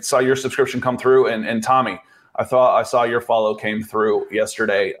 I saw your subscription come through, and Tommy, I saw your follow came through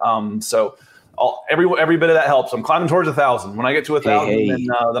yesterday. So every bit of that helps. I'm climbing towards 1,000. When I get to 1,000,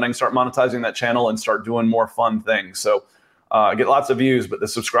 then I can start monetizing that channel and start doing more fun things. So I get lots of views, but the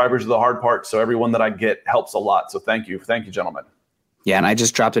subscribers are the hard part. So everyone that I get helps a lot. So thank you, gentlemen. Yeah, and I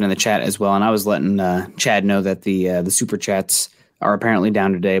just dropped it in the chat as well, and I was letting Chad know that the super chats are apparently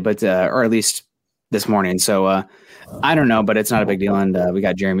down today, but or at least this morning. So I don't know, but it's not a big deal. And we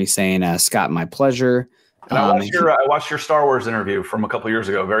got Jeremy saying, "Scott, my pleasure." And I watched your Star Wars interview from a couple years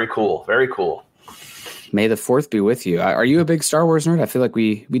ago. Very cool. Very cool. May the 4th be with you. Are you a big Star Wars nerd? I feel like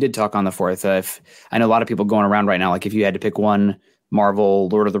we did talk on the 4th. If I know a lot of people going around right now, like if you had to pick one, Marvel,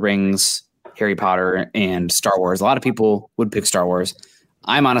 Lord of the Rings, Harry Potter, and Star Wars. A lot of people would pick Star Wars.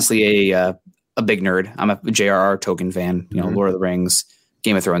 I'm honestly a big nerd. I'm a J.R.R. Tolkien fan. Lord of the Rings,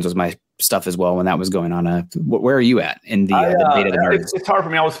 Game of Thrones was my stuff as well when that was going on. Where are you at in the debate of the nerds? It's hard for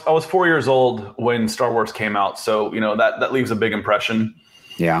me. I was 4 years old when Star Wars came out, so that leaves a big impression.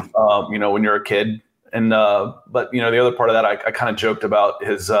 Yeah. When you're a kid, and but the other part of that, I kind of joked about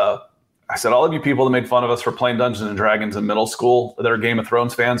his. I said, all of you people that made fun of us for playing Dungeons and Dragons in middle school that are Game of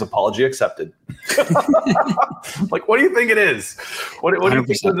Thrones fans, apology accepted. Like, what do you think it is? What do you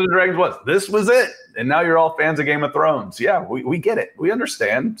think Dungeons and Dragons was? This was it. And now you're all fans of Game of Thrones. Yeah, we get it. We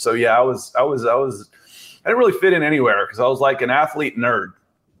understand. So yeah, I didn't really fit in anywhere because I was like an athlete nerd.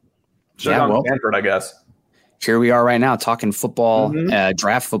 Should have gone to Stanford, I guess. Here we are right now talking football,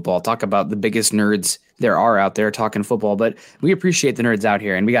 draft football, talk about the biggest nerds there are out there talking football. But we appreciate the nerds out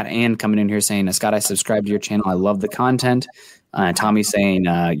here. And we got Ann coming in here saying, Scott, I subscribe to your channel. I love the content. Tommy saying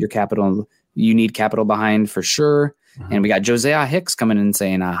you need capital behind for sure. And we got Josiah Hicks coming in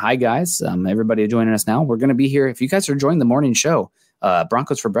saying, hi, guys. Everybody joining us now. We're going to be here. If you guys are joining the morning show,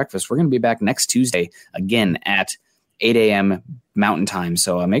 Broncos for Breakfast, we're going to be back next Tuesday again at 8 a.m. Mountain Time.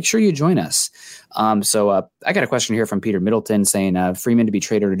 So make sure you join us. So I got a question here from Peter Middleton saying Freeman to be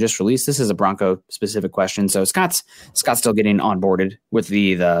traded or just released. This is a Bronco specific question. So Scott's still getting onboarded with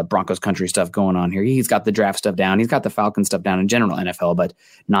the Broncos country stuff going on here. He's got the draft stuff down. He's got the Falcon stuff down in general NFL, but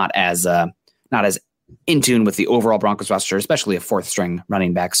not as in tune with the overall Broncos roster, especially a 4th string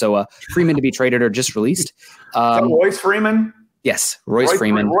running back. So Freeman to be traded or just released. Royce Freeman. Yes, Royce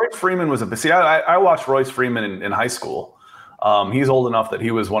Freeman. Royce Freeman was I watched Royce Freeman in high school. He's old enough that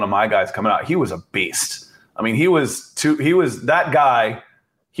he was one of my guys coming out. He was a beast. I mean, he was that guy.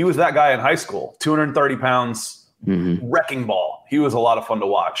 He was that guy in high school, 230 pounds, wrecking ball. He was a lot of fun to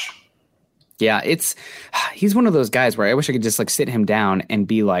watch. Yeah, he's one of those guys where I wish I could just sit him down and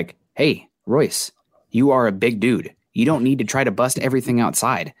be like, hey, Royce, You are a big dude. You don't need to try to bust everything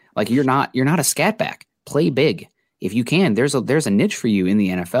outside. Like you're not a scat back. Play big. If you can, there's a niche for you in the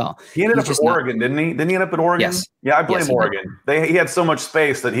NFL. He ended up at Oregon, didn't he? Didn't he end up at Oregon? Yes. Yeah, I blame Oregon. He had so much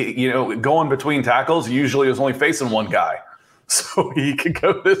space that he, going between tackles, usually was only facing one guy. So he could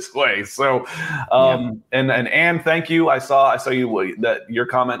go this way. So, and thank you. I saw you that your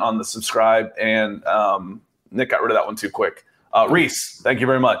comment on the subscribe, and Nick got rid of that one too quick. Reese, thank you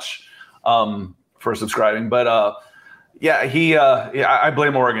very much for subscribing. But I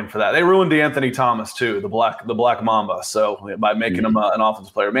blame Oregon for that. They ruined DeAnthony Thomas too, the Black Mamba. So by making him an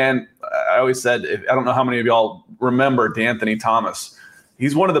offensive player, man, I always said, I don't know how many of y'all remember DeAnthony Thomas.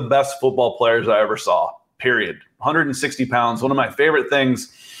 He's one of the best football players I ever saw. Period. 160 pounds. One of my favorite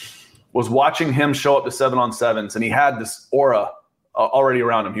things was watching him show up to 7-on-7s, and he had this aura already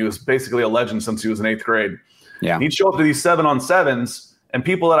around him. He was basically a legend since he was in 8th grade. Yeah, he'd show up to these 7-on-7s, and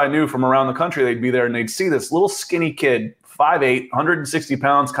people that I knew from around the country, they'd be there and they'd see this little skinny kid, 5'8", 160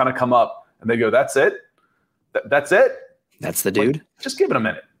 pounds, kind of come up, and they go, "That's it? That's it? That's the dude? Like, just give it a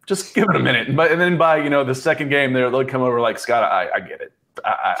minute. Just give it a minute." And then by the second game, they'll come over like, "Scott, I get it.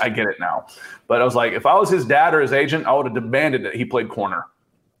 I get it now." But I was like, if I was his dad or his agent, I would have demanded that he played corner.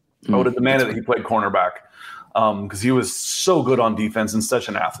 I would have demanded that he played cornerback because he was so good on defense and such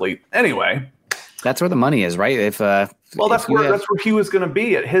an athlete. Anyway, that's where the money is, right? That's where he was going to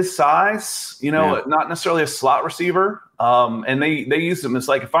be at his size. Not necessarily a slot receiver. And they used him. It's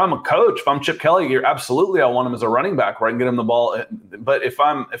like, if I'm a coach, if I'm Chip Kelly, I want him as a running back where I can get him the ball. But if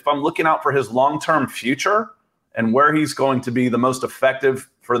I'm looking out for his long-term future and where he's going to be the most effective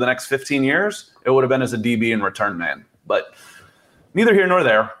for the next 15 years, it would have been as a DB and return man. But neither here nor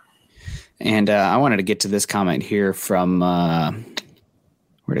there. And I wanted to get to this comment here from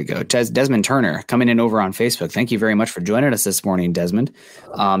where'd it go? Desmond Turner coming in over on Facebook. Thank you very much for joining us this morning, Desmond.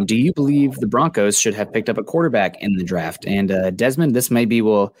 Do you believe the Broncos should have picked up a quarterback in the draft? And Desmond, this maybe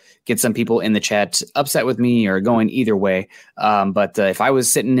will get some people in the chat upset with me or going either way. But if I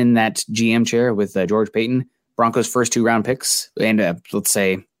was sitting in that GM chair with George Paton, Broncos' first 2-round picks, and let's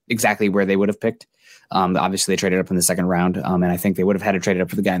say exactly where they would have picked. Obviously, they traded up in the second round, and I think they would have had to trade up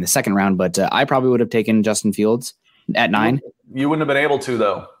for the guy in the second round. But I probably would have taken Justin Fields at 9. You wouldn't have been able to,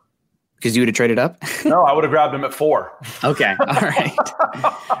 though. Because you would have traded up? No, I would have grabbed him at 4. Okay. All right.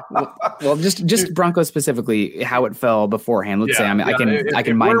 well, just Broncos specifically, how it fell beforehand. Let's say, I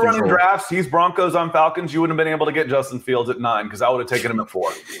can mind we're running control. Drafts. He's Broncos on Falcons. You wouldn't have been able to get Justin Fields at 9 because I would have taken him at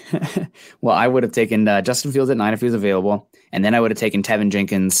 4. Well, I would have taken Justin Fields at 9 if he was available. And then I would have taken Tevin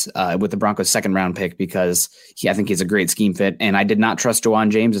Jenkins with the Broncos' second round pick because I think he's a great scheme fit. And I did not trust Juwan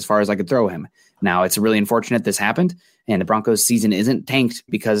James as far as I could throw him. Now, it's really unfortunate this happened. And the Broncos season isn't tanked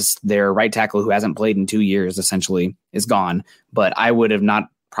because their right tackle, who hasn't played in 2 years, essentially is gone. But I would have not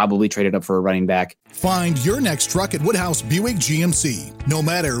probably traded up for a running back. Find your next truck at Woodhouse Buick GMC. No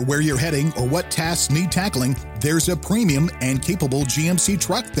matter where you're heading or what tasks need tackling, there's a premium and capable GMC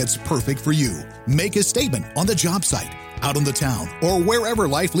truck that's perfect for you. Make a statement on the job site, out on the town, or wherever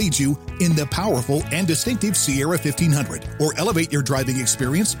life leads you in the powerful and distinctive Sierra 1500, or elevate your driving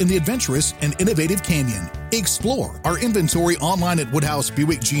experience in the adventurous and innovative Canyon. Explore our inventory online at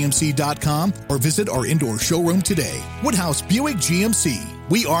WoodhouseBuickGMC.com or visit our indoor showroom today. Woodhouse Buick GMC.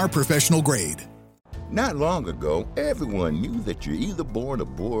 We are professional grade. Not long ago, everyone knew that you're either born a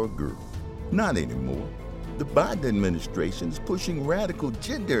boy or girl. Not anymore. The Biden administration is pushing radical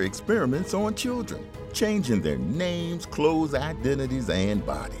gender experiments on children, changing their names, clothes, identities, and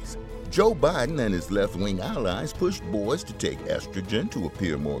bodies. Joe Biden and his left-wing allies push boys to take estrogen to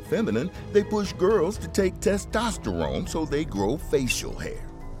appear more feminine. They push girls to take testosterone so they grow facial hair.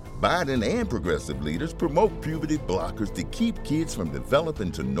 Biden and progressive leaders promote puberty blockers to keep kids from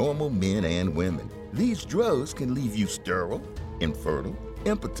developing to normal men and women. These drugs can leave you sterile, infertile,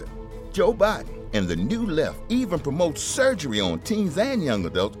 impotent. Joe Biden and the new left even promotes surgery on teens and young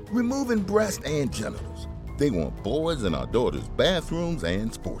adults, removing breasts and genitals. They want boys in our daughters' bathrooms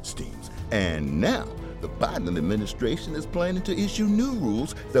and sports teams. And now, the Biden administration is planning to issue new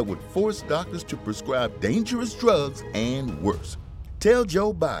rules that would force doctors to prescribe dangerous drugs and worse. Tell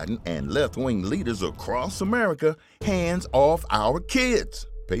Joe Biden and left-wing leaders across America, hands off our kids.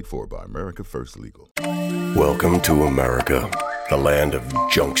 Paid for by America First Legal. Welcome to America, the land of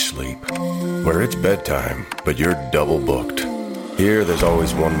junk sleep, where it's bedtime, but you're double booked. Here, there's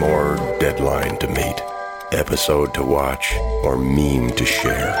always one more deadline to meet, episode to watch, or meme to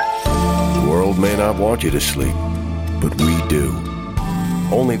share. The world may not want you to sleep, but we do.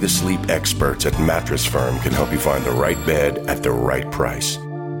 Only the sleep experts at Mattress Firm can help you find the right bed at the right price.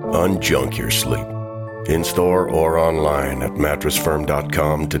 Unjunk your sleep. In store or online at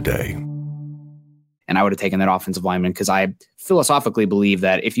mattressfirm.com today. and I would have taken that offensive lineman because I philosophically believe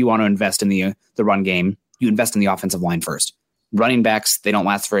that if you want to invest in the run game, you invest in the offensive line first. Running backs, they don't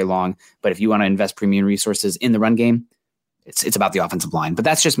last very long, but if you want to invest premium resources in the run game, it's about the offensive line. But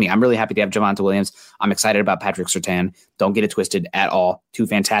that's just me. I'm really happy to have Javonte Williams. I'm excited about Patrick Surtain. Don't get it twisted at all. Two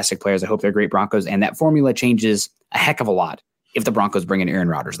fantastic players. I hope they're great Broncos. And that formula changes a heck of a lot if the Broncos bring in Aaron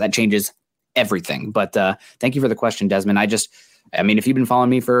Rodgers. That changes everything. But thank you for the question, Desmond. I mean, if you've been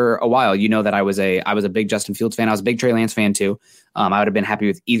following me for a while, you know that I was a big Justin Fields fan. I was a big Trey Lance fan too. I would have been happy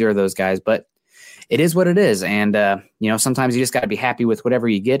with either of those guys, but it is what it is. And, sometimes you just got to be happy with whatever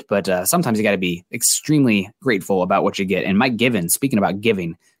you get, but sometimes you got to be extremely grateful about what you get. And Mike Givens, speaking about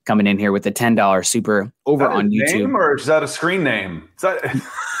giving, coming in here with the $10 super over on YouTube. Name, or is that a screen name? Is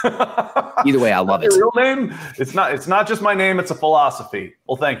that either way, I love it. Real name? It's not just my name. It's a philosophy.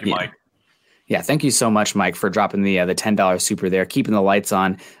 Well, thank you, Mike. Yeah, thank you so much, Mike, for dropping the $10 super there, keeping the lights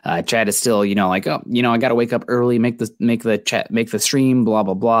on. Chad is still, I got to wake up early, make the stream, blah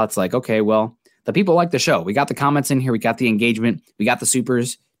blah blah. It's like, okay, well, the people like the show. We got the comments in here, we got the engagement, we got the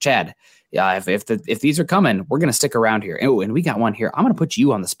supers. Chad, if these are coming, we're gonna stick around here. Oh, and we got one here. I'm gonna put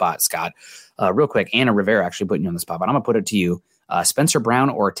you on the spot, Scott. Real quick, Anna Rivera actually putting you on the spot, but I'm gonna put it to you. Spencer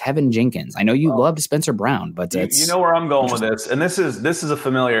Brown or Tevin Jenkins. I know you loved Spencer Brown, but you know where I'm going with this, and this is a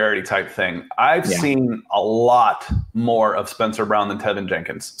familiarity type thing. I've seen a lot more of Spencer Brown than Tevin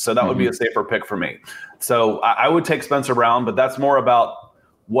Jenkins, so that would be a safer pick for me. So I would take Spencer Brown, but that's more about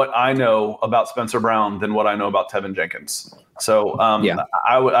what I know about Spencer Brown than what I know about Tevin Jenkins. So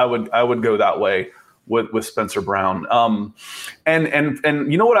I would go that way with Spencer Brown. And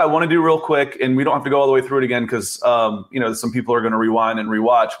you know what I want to do real quick, and we don't have to go all the way through it again because some people are going to rewind and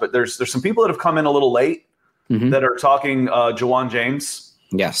rewatch, but there's some people that have come in a little late that are talking Ja'Wuan James.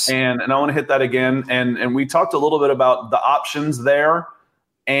 Yes. And I want to hit that again. And we talked a little bit about the options there.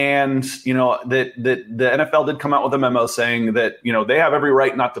 And, that the NFL did come out with a memo saying that, they have every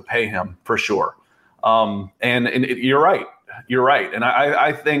right not to pay him for sure. You're right. You're right. And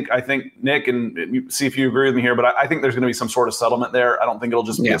I think Nick, and see if you agree with me here, but I think there's going to be some sort of settlement there. I don't think it'll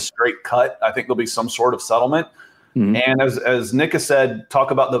just be a straight cut. I think there'll be some sort of settlement. Mm-hmm. And as Nick has said,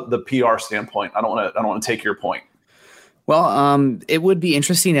 talk about the PR standpoint. I don't want to take your point. Well, it would be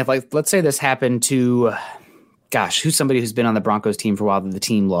interesting if, let's say this happened to, who's somebody who's been on the Broncos team for a while that the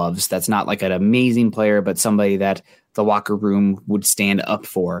team loves. That's not like an amazing player, but somebody that the locker room would stand up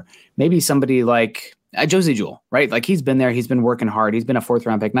for. Maybe somebody like Josey Jewell, right? Like he's been there. He's been working hard. He's been a 4th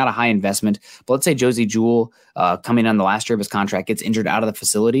round pick, not a high investment. But let's say Josey Jewell coming on the last year of his contract gets injured out of the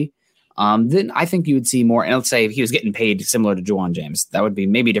facility. Then I think you would see more. And let's say if he was getting paid similar to Ja'Wuan James, that would be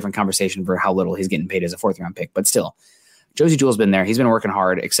maybe a different conversation for how little he's getting paid as a 4th round pick. But still, Josey Jewell's been there. He's been working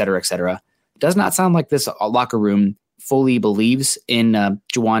hard, et cetera, et cetera. Does not sound like this locker room fully believes in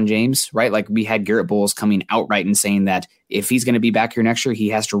Ja'Wuan James, right? Like we had Garrett Bowles coming outright and saying that if he's going to be back here next year, he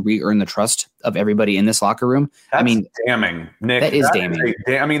has to re-earn the trust of everybody in this locker room. That's damning, Nick. That is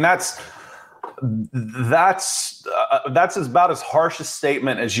damning. That's about as harsh a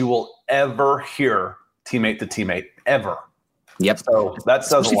statement as you will ever hear teammate to teammate ever. Yep. So that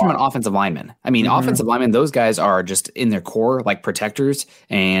says especially from an offensive lineman. I mean, offensive linemen, those guys are just in their core like protectors,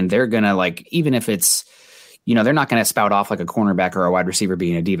 and they're gonna even if it's they're not going to spout off like a cornerback or a wide receiver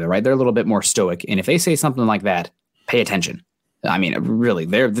being a diva, right? They're a little bit more stoic. And if they say something like that, pay attention. I mean, really,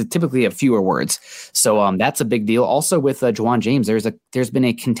 they're typically a fewer words. So that's a big deal. Also with Ja'Wuan James, there's been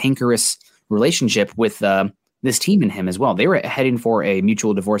a cantankerous relationship with this team and him as well. They were heading for a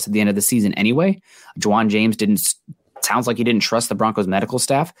mutual divorce at the end of the season anyway. Ja'Wuan James sounds like he didn't trust the Broncos medical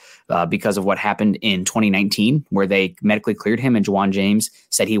staff because of what happened in 2019, where they medically cleared him and Ja'Wuan James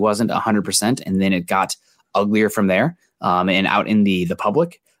said he wasn't 100%. And then it got uglier from there and out in the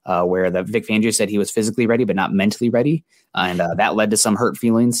public where the Vic Fangio said he was physically ready, but not mentally ready. And that led to some hurt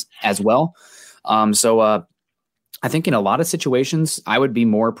feelings as well. So I think in a lot of situations, I would be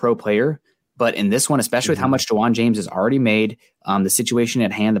more pro player. But in this one, especially with how much Ja'Wuan James has already made, the situation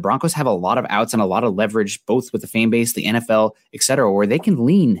at hand, the Broncos have a lot of outs and a lot of leverage, both with the fan base, the NFL, et cetera, where they can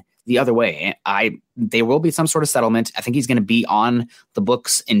lean the other way. There will be some sort of settlement. I think he's going to be on the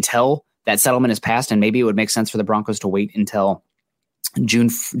books until that settlement is passed, and maybe it would make sense for the Broncos to wait until June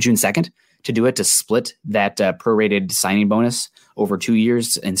 2nd to do it, to split that prorated signing bonus over 2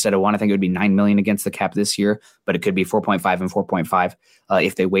 years instead of one. I think it would be $9 million against the cap this year, but it could be 4.5 and 4.5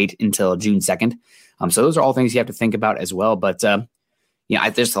 if they wait until June 2nd. So those are all things you have to think about as well. But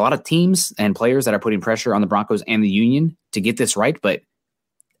there's a lot of teams and players that are putting pressure on the Broncos and the union to get this right. But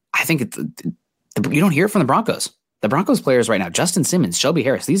I think you don't hear it from the Broncos. The Broncos players right now, Justin Simmons, Shelby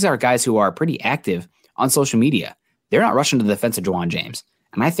Harris, these are guys who are pretty active on social media. They're not rushing to the defense of Ja'Wuan James.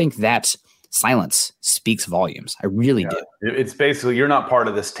 And I think that silence speaks volumes. I really do. It's basically, you're not part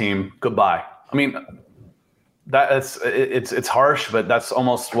of this team. Goodbye. I mean, it's harsh, but that's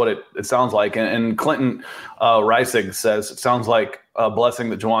almost what it sounds like. And Clinton Reisig says it sounds like a blessing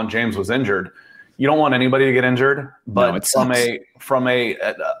that Ja'Wuan James was injured. You don't want anybody to get injured, but from a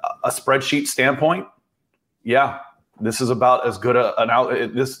spreadsheet standpoint, yeah, this is about as good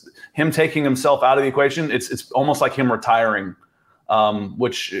him taking himself out of the equation. It's almost like him retiring,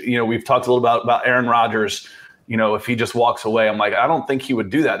 which, we've talked a little about Aaron Rodgers. If he just walks away, I'm like, I don't think he would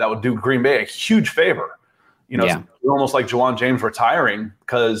do that. That would do Green Bay a huge favor. It's almost like Ja'Wuan James retiring,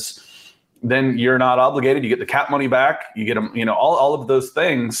 because then you're not obligated. You get the cap money back. You get them, all of those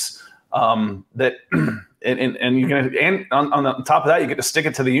things that, and you can, and on the top of that, you get to stick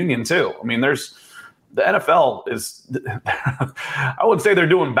it to the union too. I mean, the NFL is, I wouldn't say they're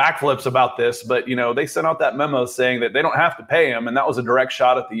doing backflips about this, but they sent out that memo saying that they don't have to pay him, and that was a direct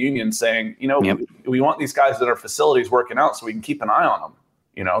shot at the union saying, we want these guys at our facilities working out so we can keep an eye on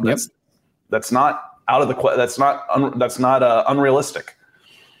them. That's not out of the that's not unrealistic.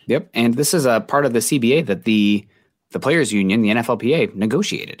 Yep, and this is a part of the CBA that the players union, the NFLPA,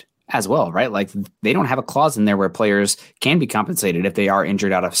 negotiated as well, right? Like, they don't have a clause in there where players can be compensated if they are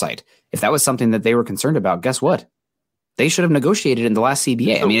injured out of sight. If that was something that they were concerned about, guess what? They should have negotiated in the last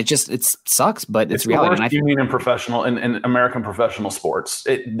CBA. I mean, it sucks, but it's reality. The worst union in American professional sports.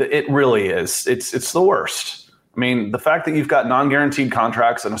 It really is. It's the worst. I mean, the fact that you've got non-guaranteed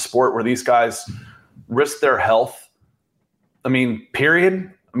contracts in a sport where these guys risk their health. I mean,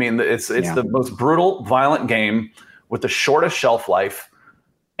 period. I mean, it's the most brutal, violent game with the shortest shelf life.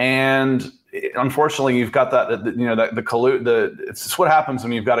 And unfortunately, you've got it's what happens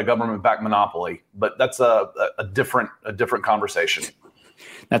when you've got a government-backed monopoly. But that's a different conversation.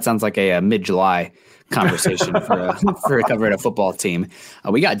 That sounds like a mid-July conversation for covering a football team.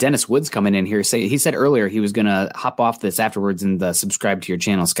 We got Dennis Woods coming in here. He said earlier he was going to hop off this afterwards and subscribe to your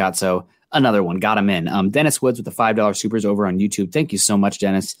channel, Scott. So another one, got him in. Dennis Woods with the $5 supers over on YouTube. Thank you so much,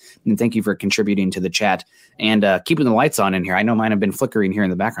 Dennis. And thank you for contributing to the chat and keeping the lights on in here. I know mine have been flickering here in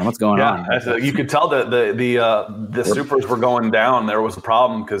the background. What's going on? You could tell that the supers were going down. There was a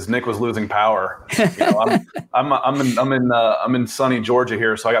problem because Nick was losing power. I'm in sunny Georgia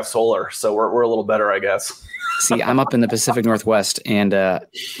here, so I got solar. So we're a little better, I guess. See, I'm up in the Pacific Northwest, and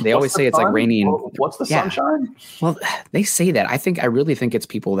they always say it's like raining. What's the sunshine? Well, they say that. I really think it's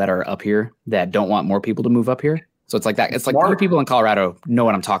people that are up here that don't want more people to move up here. So it's like that. It's like more people in Colorado know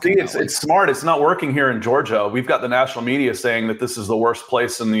what I'm talking about. It's smart. It's not working here in Georgia. We've got the national media saying that this is the worst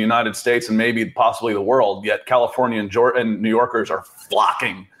place in the United States and maybe possibly the world. Yet California and New Yorkers are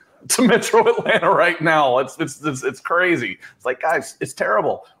flocking to Metro Atlanta right now. It's crazy. It's like, guys, it's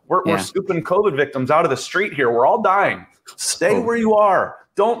terrible. We're scooping COVID victims out of the street here. We're all dying. Stay where you are.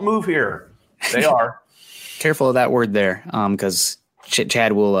 Don't move here. They are. Careful of that word there, because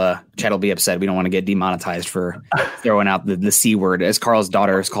Chad will be upset. We don't want to get demonetized for throwing out the C word, as Carl's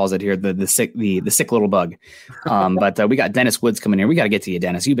daughter calls it here, the sick little bug. But we got Dennis Woods coming here. We got to get to you,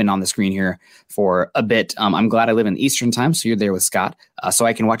 Dennis. You've been on the screen here for a bit. I'm glad I live in Eastern time, so you're there with Scott, so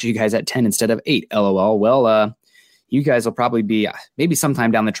I can watch you guys at 10 instead of 8. LOL. Well, you guys will probably be maybe sometime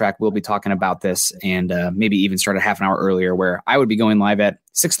down the track. We'll be talking about this, and maybe even start a half an hour earlier, where I would be going live at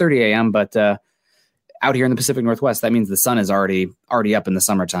 6:30 a.m. But out here in the Pacific Northwest, that means the sun is already up in the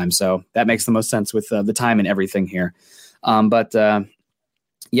summertime. So that makes the most sense with the time and everything here. But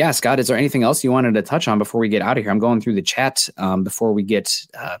Scott, is there anything else you wanted to touch on before we get out of here? I'm going through the chat before we get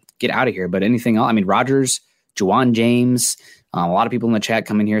out of here. But anything else? I mean, Rodgers, Ja'Wuan James, a lot of people in the chat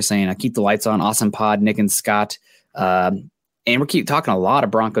coming here saying, I keep the lights on. Awesome pod, Nick and Scott. And we keep talking a lot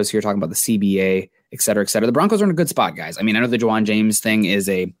of Broncos here, talking about the CBA, et cetera, et cetera. The Broncos are in a good spot, guys. I mean, I know the Ja'Wuan James thing is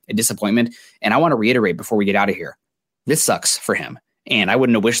a disappointment, and I want to reiterate before we get out of here, this sucks for him, and I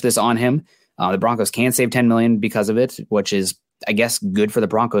wouldn't have wished this on him. The Broncos can save $10 million because of it, which is, I guess, good for the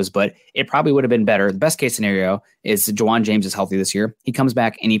Broncos, but it probably would have been better. The best case scenario is Ja'Wuan James is healthy this year. He comes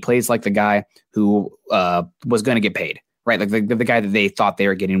back and he plays like the guy who was going to get paid, right? Like the guy that they thought they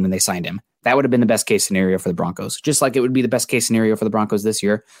were getting when they signed him. That would have been the best case scenario for the Broncos, just like it would be the best case scenario for the Broncos this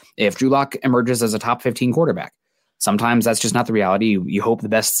year if Drew Lock emerges as a top 15 quarterback. Sometimes that's just not the reality. You hope the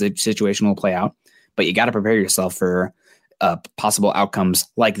best situation will play out, but you got to prepare yourself for possible outcomes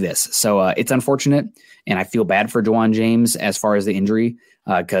like this. So it's unfortunate, and I feel bad for Ja'Wuan James as far as the injury,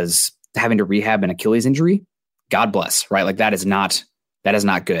 because having to rehab an Achilles injury, God bless, right? Like that is not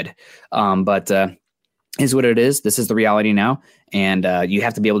good. But is what it is. This is the reality now, and you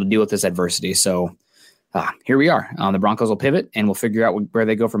have to be able to deal with this adversity. So here we are. The Broncos will pivot, and we'll figure out where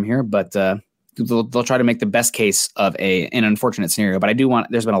they go from here. But they'll try to make the best case of an unfortunate scenario. But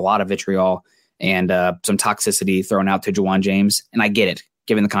there's been a lot of vitriol and some toxicity thrown out to Ja'Wuan James. And I get it,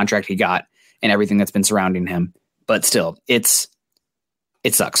 given the contract he got and everything that's been surrounding him. But still, it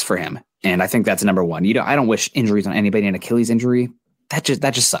sucks for him. And I think that's number one. I don't wish injuries on anybody. An Achilles injury, that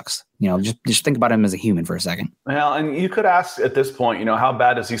just sucks. Just think about him as a human for a second. Well, and you could ask at this point, how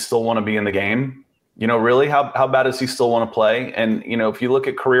bad does he still want to be in the game? Really, how bad does he still want to play? And if you look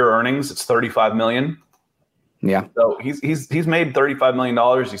at career earnings, it's $35 million. Yeah. So he's made $35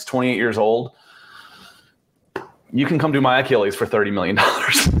 million. He's 28 years old. You can come do my Achilles for $30 million.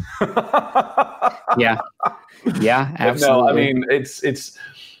 Yeah, absolutely. No, I mean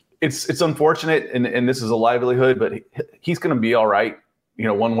it's unfortunate, and this is a livelihood, but he's going to be all right.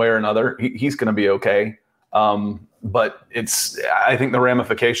 One way or another, he's going to be okay. But I think the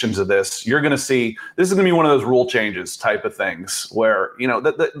ramifications of this, you're going to see. This is going to be one of those rule changes type of things where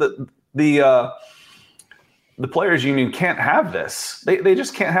the players union can't have this. They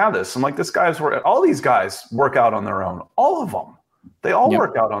just can't have this. And like all these guys work out on their own. All of them, they all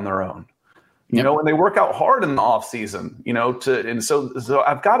work out on their own. And they work out hard in the off season. So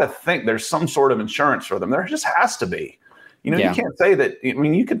I've got to think there's some sort of insurance for them. There just has to be. You can't say that. I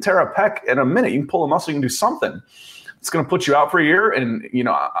mean, you can tear a pec in a minute. You can pull a muscle. You can do something. It's going to put you out for a year, and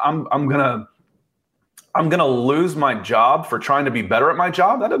I'm gonna lose my job for trying to be better at my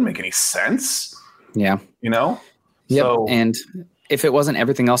job. That doesn't make any sense. Yeah. Yep. So, and if it wasn't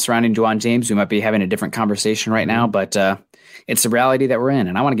everything else surrounding Ja'Wuan James, we might be having a different conversation right now. But it's the reality that we're in.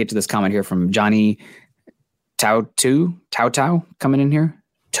 And I want to get to this comment here from Johnny Tao coming in here.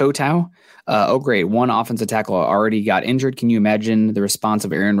 Tao. Oh, great. One offensive tackle already got injured. Can you imagine the response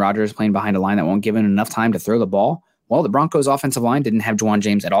of Aaron Rodgers playing behind a line that won't give him enough time to throw the ball? Well, the Broncos offensive line didn't have Ja'Wuan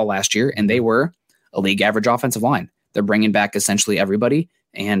James at all last year, and they were a league average offensive line. They're bringing back essentially everybody.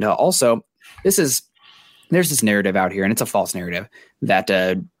 And also, there's this narrative out here, and it's a false narrative, that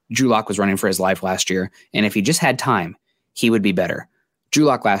Drew Lock was running for his life last year. And if he just had time, he would be better. Drew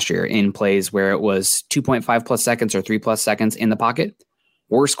Lock last year in plays where it was 2.5 plus seconds or 3 plus seconds in the pocket,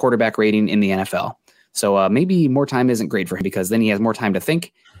 worst quarterback rating in the NFL. So maybe more time isn't great for him because then he has more time to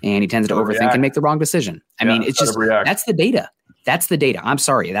think and he tends to overthink and make the wrong decision. I mean, it's just, that's the data. That's the data. I'm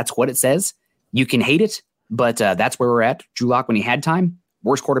sorry. That's what it says. You can hate it, but that's where we're at. Drew Lock, when he had time,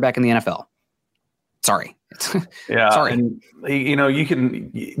 worst quarterback in the NFL. Sorry. Sorry. And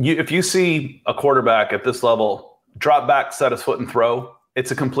if you see a quarterback at this level drop back, set his foot and throw,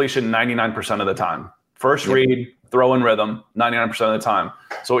 it's a completion 99% of the time. First read, throw in rhythm 99% of the time.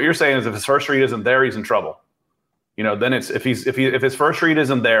 So what you're saying is if his first read isn't there, he's in trouble. Then it's if his first read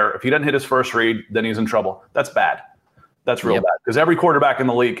isn't there, if he doesn't hit his first read, then he's in trouble. That's bad. That's real bad because every quarterback in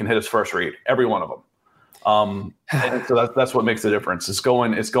the league can hit his first read, every one of them. And so that's what makes the difference. It's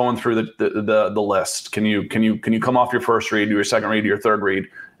going through the list. Can you come off your first read, do your second read, do your third read,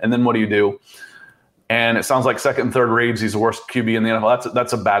 and then what do? And it sounds like second and third reads, he's the worst QB in the NFL.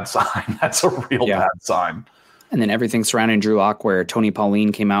 That's a bad sign. That's a real bad sign. And then everything surrounding Drew Lock, where Tony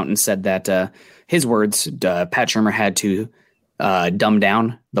Pauline came out and said that his words, Pat Shurmur had to dumb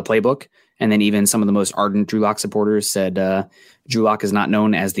down the playbook. And then even some of the most ardent Drew Lock supporters said Drew Lock is not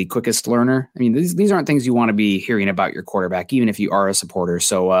known as the quickest learner. I mean, these aren't things you want to be hearing about your quarterback, even if you are a supporter.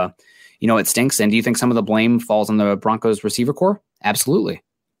 So, it stinks. And do you think some of the blame falls on the Broncos receiver corps? Absolutely.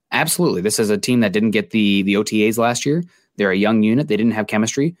 Absolutely. This is a team that didn't get the OTAs last year. They're a young unit. They didn't have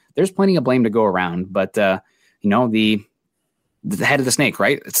chemistry. There's plenty of blame to go around. But, the head of the snake,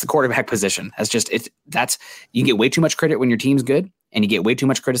 right? It's the quarterback position. You can get way too much credit when your team's good and you get way too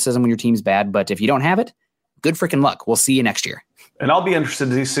much criticism when your team's bad. But if you don't have it, good freaking luck. We'll see you next year. And I'll be interested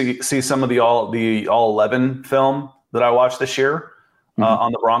to see some of the all 11 film that I watched this year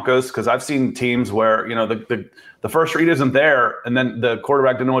on the Broncos, because I've seen teams where, the first read isn't there and then the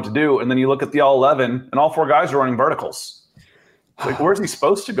quarterback didn't know what to do. And then you look at the all 11 and all 4 guys are running verticals. Like, where's he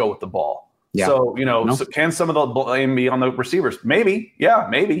supposed to go with the ball? Yeah. So, so can some of the blame be on the receivers? Maybe. Yeah,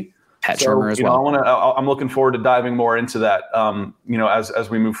 maybe. Pat Shurmur as well. I'm looking forward to diving more into that, as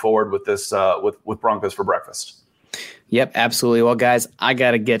we move forward with this, with Broncos for Breakfast. Yep, absolutely. Well, guys, I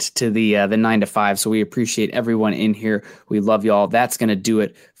got to get to the 9 to 5. So we appreciate everyone in here. We love y'all. That's going to do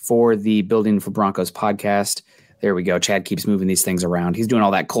it for the Building for Broncos podcast. There we go. Chad keeps moving these things around. He's doing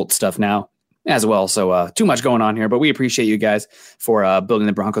all that Colt stuff now as well. So too much going on here, but we appreciate you guys for Building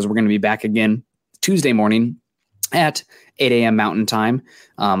the Broncos. We're going to be back again Tuesday morning at 8 a.m. Mountain Time.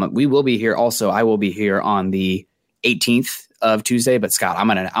 We will be here. Also, I will be here on the 18th of Tuesday, but Scott, I'm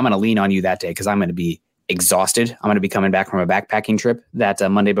going to lean on you that day because I'm going to be exhausted. I'm going to be coming back from a backpacking trip that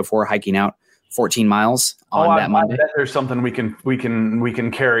Monday before, hiking out 14 miles on that Monday. I bet there's something we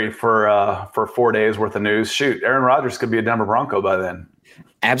can carry for 4 days worth of news. Shoot, Aaron Rodgers could be a Denver Bronco by then.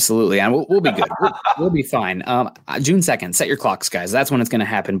 Absolutely, and we'll be good. We'll be fine. June 2nd, set your clocks, guys. That's when it's going to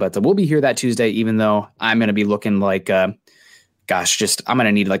happen. But we'll be here that Tuesday, even though I'm going to be looking like, I'm going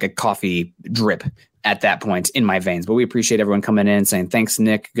to need like a coffee drip at that point in my veins. But we appreciate everyone coming in saying, thanks,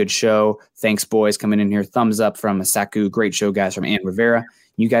 Nick. Good show. Thanks, boys, coming in here. Thumbs up from Saku. Great show, guys, from Ann Rivera.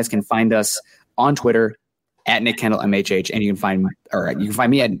 You guys can find us on Twitter at Nick Kendall MHH, and you can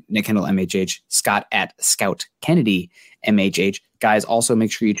find me at Nick Kendall MHH, Scott at Scout Kennedy MHH. Guys, also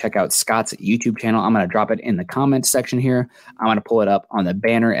make sure you check out Scott's YouTube channel. I'm going to drop it in the comments section here. I'm going to pull it up on the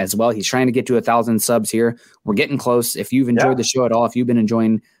banner as well. He's trying to get to 1,000 subs here. We're getting close. If you've enjoyed the show at all, if you've been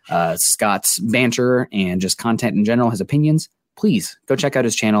enjoying Scott's banter and just content in general, his opinions, please go check out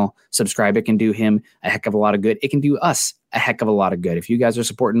his channel, subscribe. It can do him a heck of a lot of good. It can do us a heck of a lot of good. If you guys are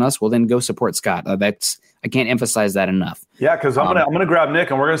supporting us, well, then go support Scott. I can't emphasize that enough. Yeah, because I'm gonna grab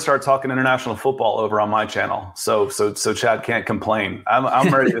Nick and we're gonna start talking international football over on my channel. So Chad can't complain.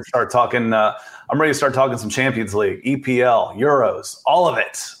 I'm ready to start talking. I'm ready to start talking some Champions League, EPL, Euros, all of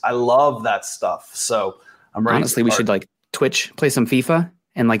it. I love that stuff. So I'm ready. Honestly, we should like Twitch, play some FIFA,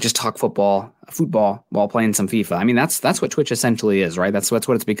 and like just talk football while playing some FIFA. I mean, that's what Twitch essentially is, right? That's what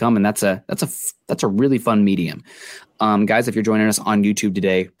it's become, and that's a really fun medium. Guys, if you're joining us on YouTube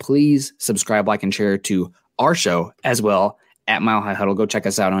today, please subscribe, like, and share to our show as well at Mile High Huddle. Go check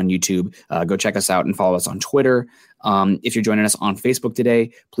us out on YouTube. Go check us out and follow us on Twitter. If you're joining us on Facebook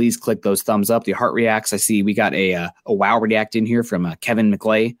today, please click those thumbs up. The heart reacts. I see we got a wow react in here from Kevin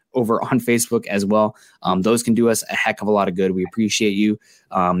McClay over on Facebook as well. Those can do us a heck of a lot of good. We appreciate you.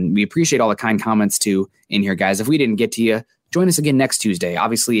 We appreciate all the kind comments too in here, guys. If we didn't get to you, join us again next Tuesday.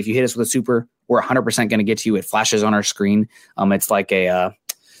 Obviously, if you hit us with a super, we're 100% going to get to you. It flashes on our screen. It's like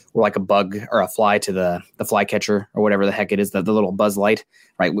we're like a bug or a fly to the fly catcher or whatever the heck it is, the little buzz light,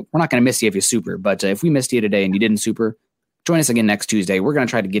 right? We're not going to miss you if you super, but if we missed you today and you didn't super, join us again next Tuesday. We're going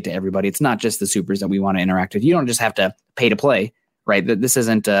to try to get to everybody. It's not just the supers that we want to interact with. You don't just have to pay to play, right? This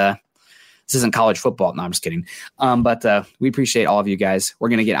isn't college football. No, I'm just kidding. But we appreciate all of you guys. We're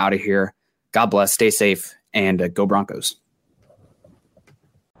going to get out of here. God bless, stay safe, and go Broncos.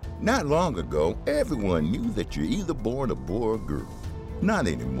 Not long ago, everyone knew that you're either born a boy or girl. Not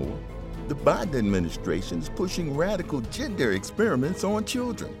anymore. The Biden administration is pushing radical gender experiments on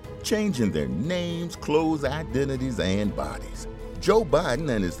children, changing their names, clothes, identities, and bodies. Joe Biden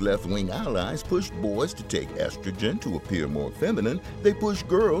and his left-wing allies push boys to take estrogen to appear more feminine. They push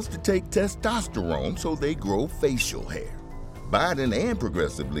girls to take testosterone so they grow facial hair. Biden and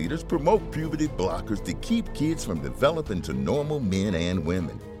progressive leaders promote puberty blockers to keep kids from developing to normal men and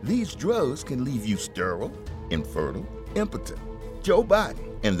women. These drugs can leave you sterile, infertile, impotent. Joe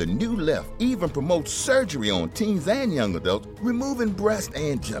Biden and the new left even promotes surgery on teens and young adults, removing breasts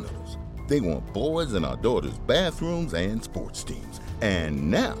and genitals. They want boys in our daughters' bathrooms and sports teams.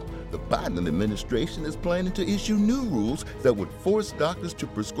 And now, the Biden administration is planning to issue new rules that would force doctors to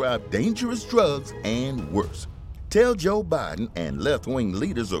prescribe dangerous drugs and worse. Tell Joe Biden and left-wing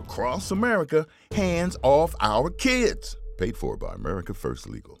leaders across America, hands off our kids. Paid for by America First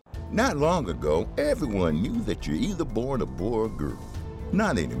Legal. Not long ago, everyone knew that you're either born a boy or girl.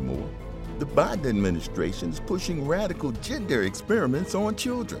 Not anymore. The Biden administration is pushing radical gender experiments on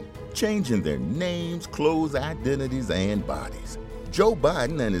children, changing their names, clothes, identities, and bodies. Joe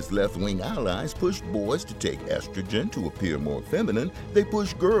Biden and his left-wing allies push boys to take estrogen to appear more feminine. They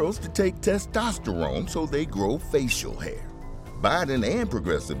push girls to take testosterone so they grow facial hair. Biden and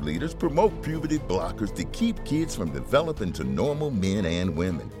progressive leaders promote puberty blockers to keep kids from developing to normal men and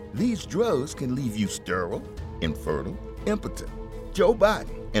women. These drugs can leave you sterile, infertile, impotent. Joe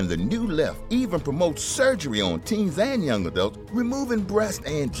Biden and the new left even promotes surgery on teens and young adults, removing breasts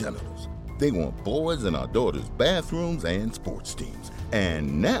and genitals. They want boys in our daughters' bathrooms and sports teams.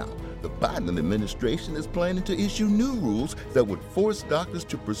 And now, the Biden administration is planning to issue new rules that would force doctors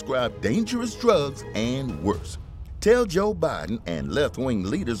to prescribe dangerous drugs and worse. Tell Joe Biden and left-wing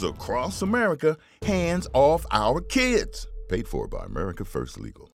leaders across America, hands off our kids. Paid for by America First Legal.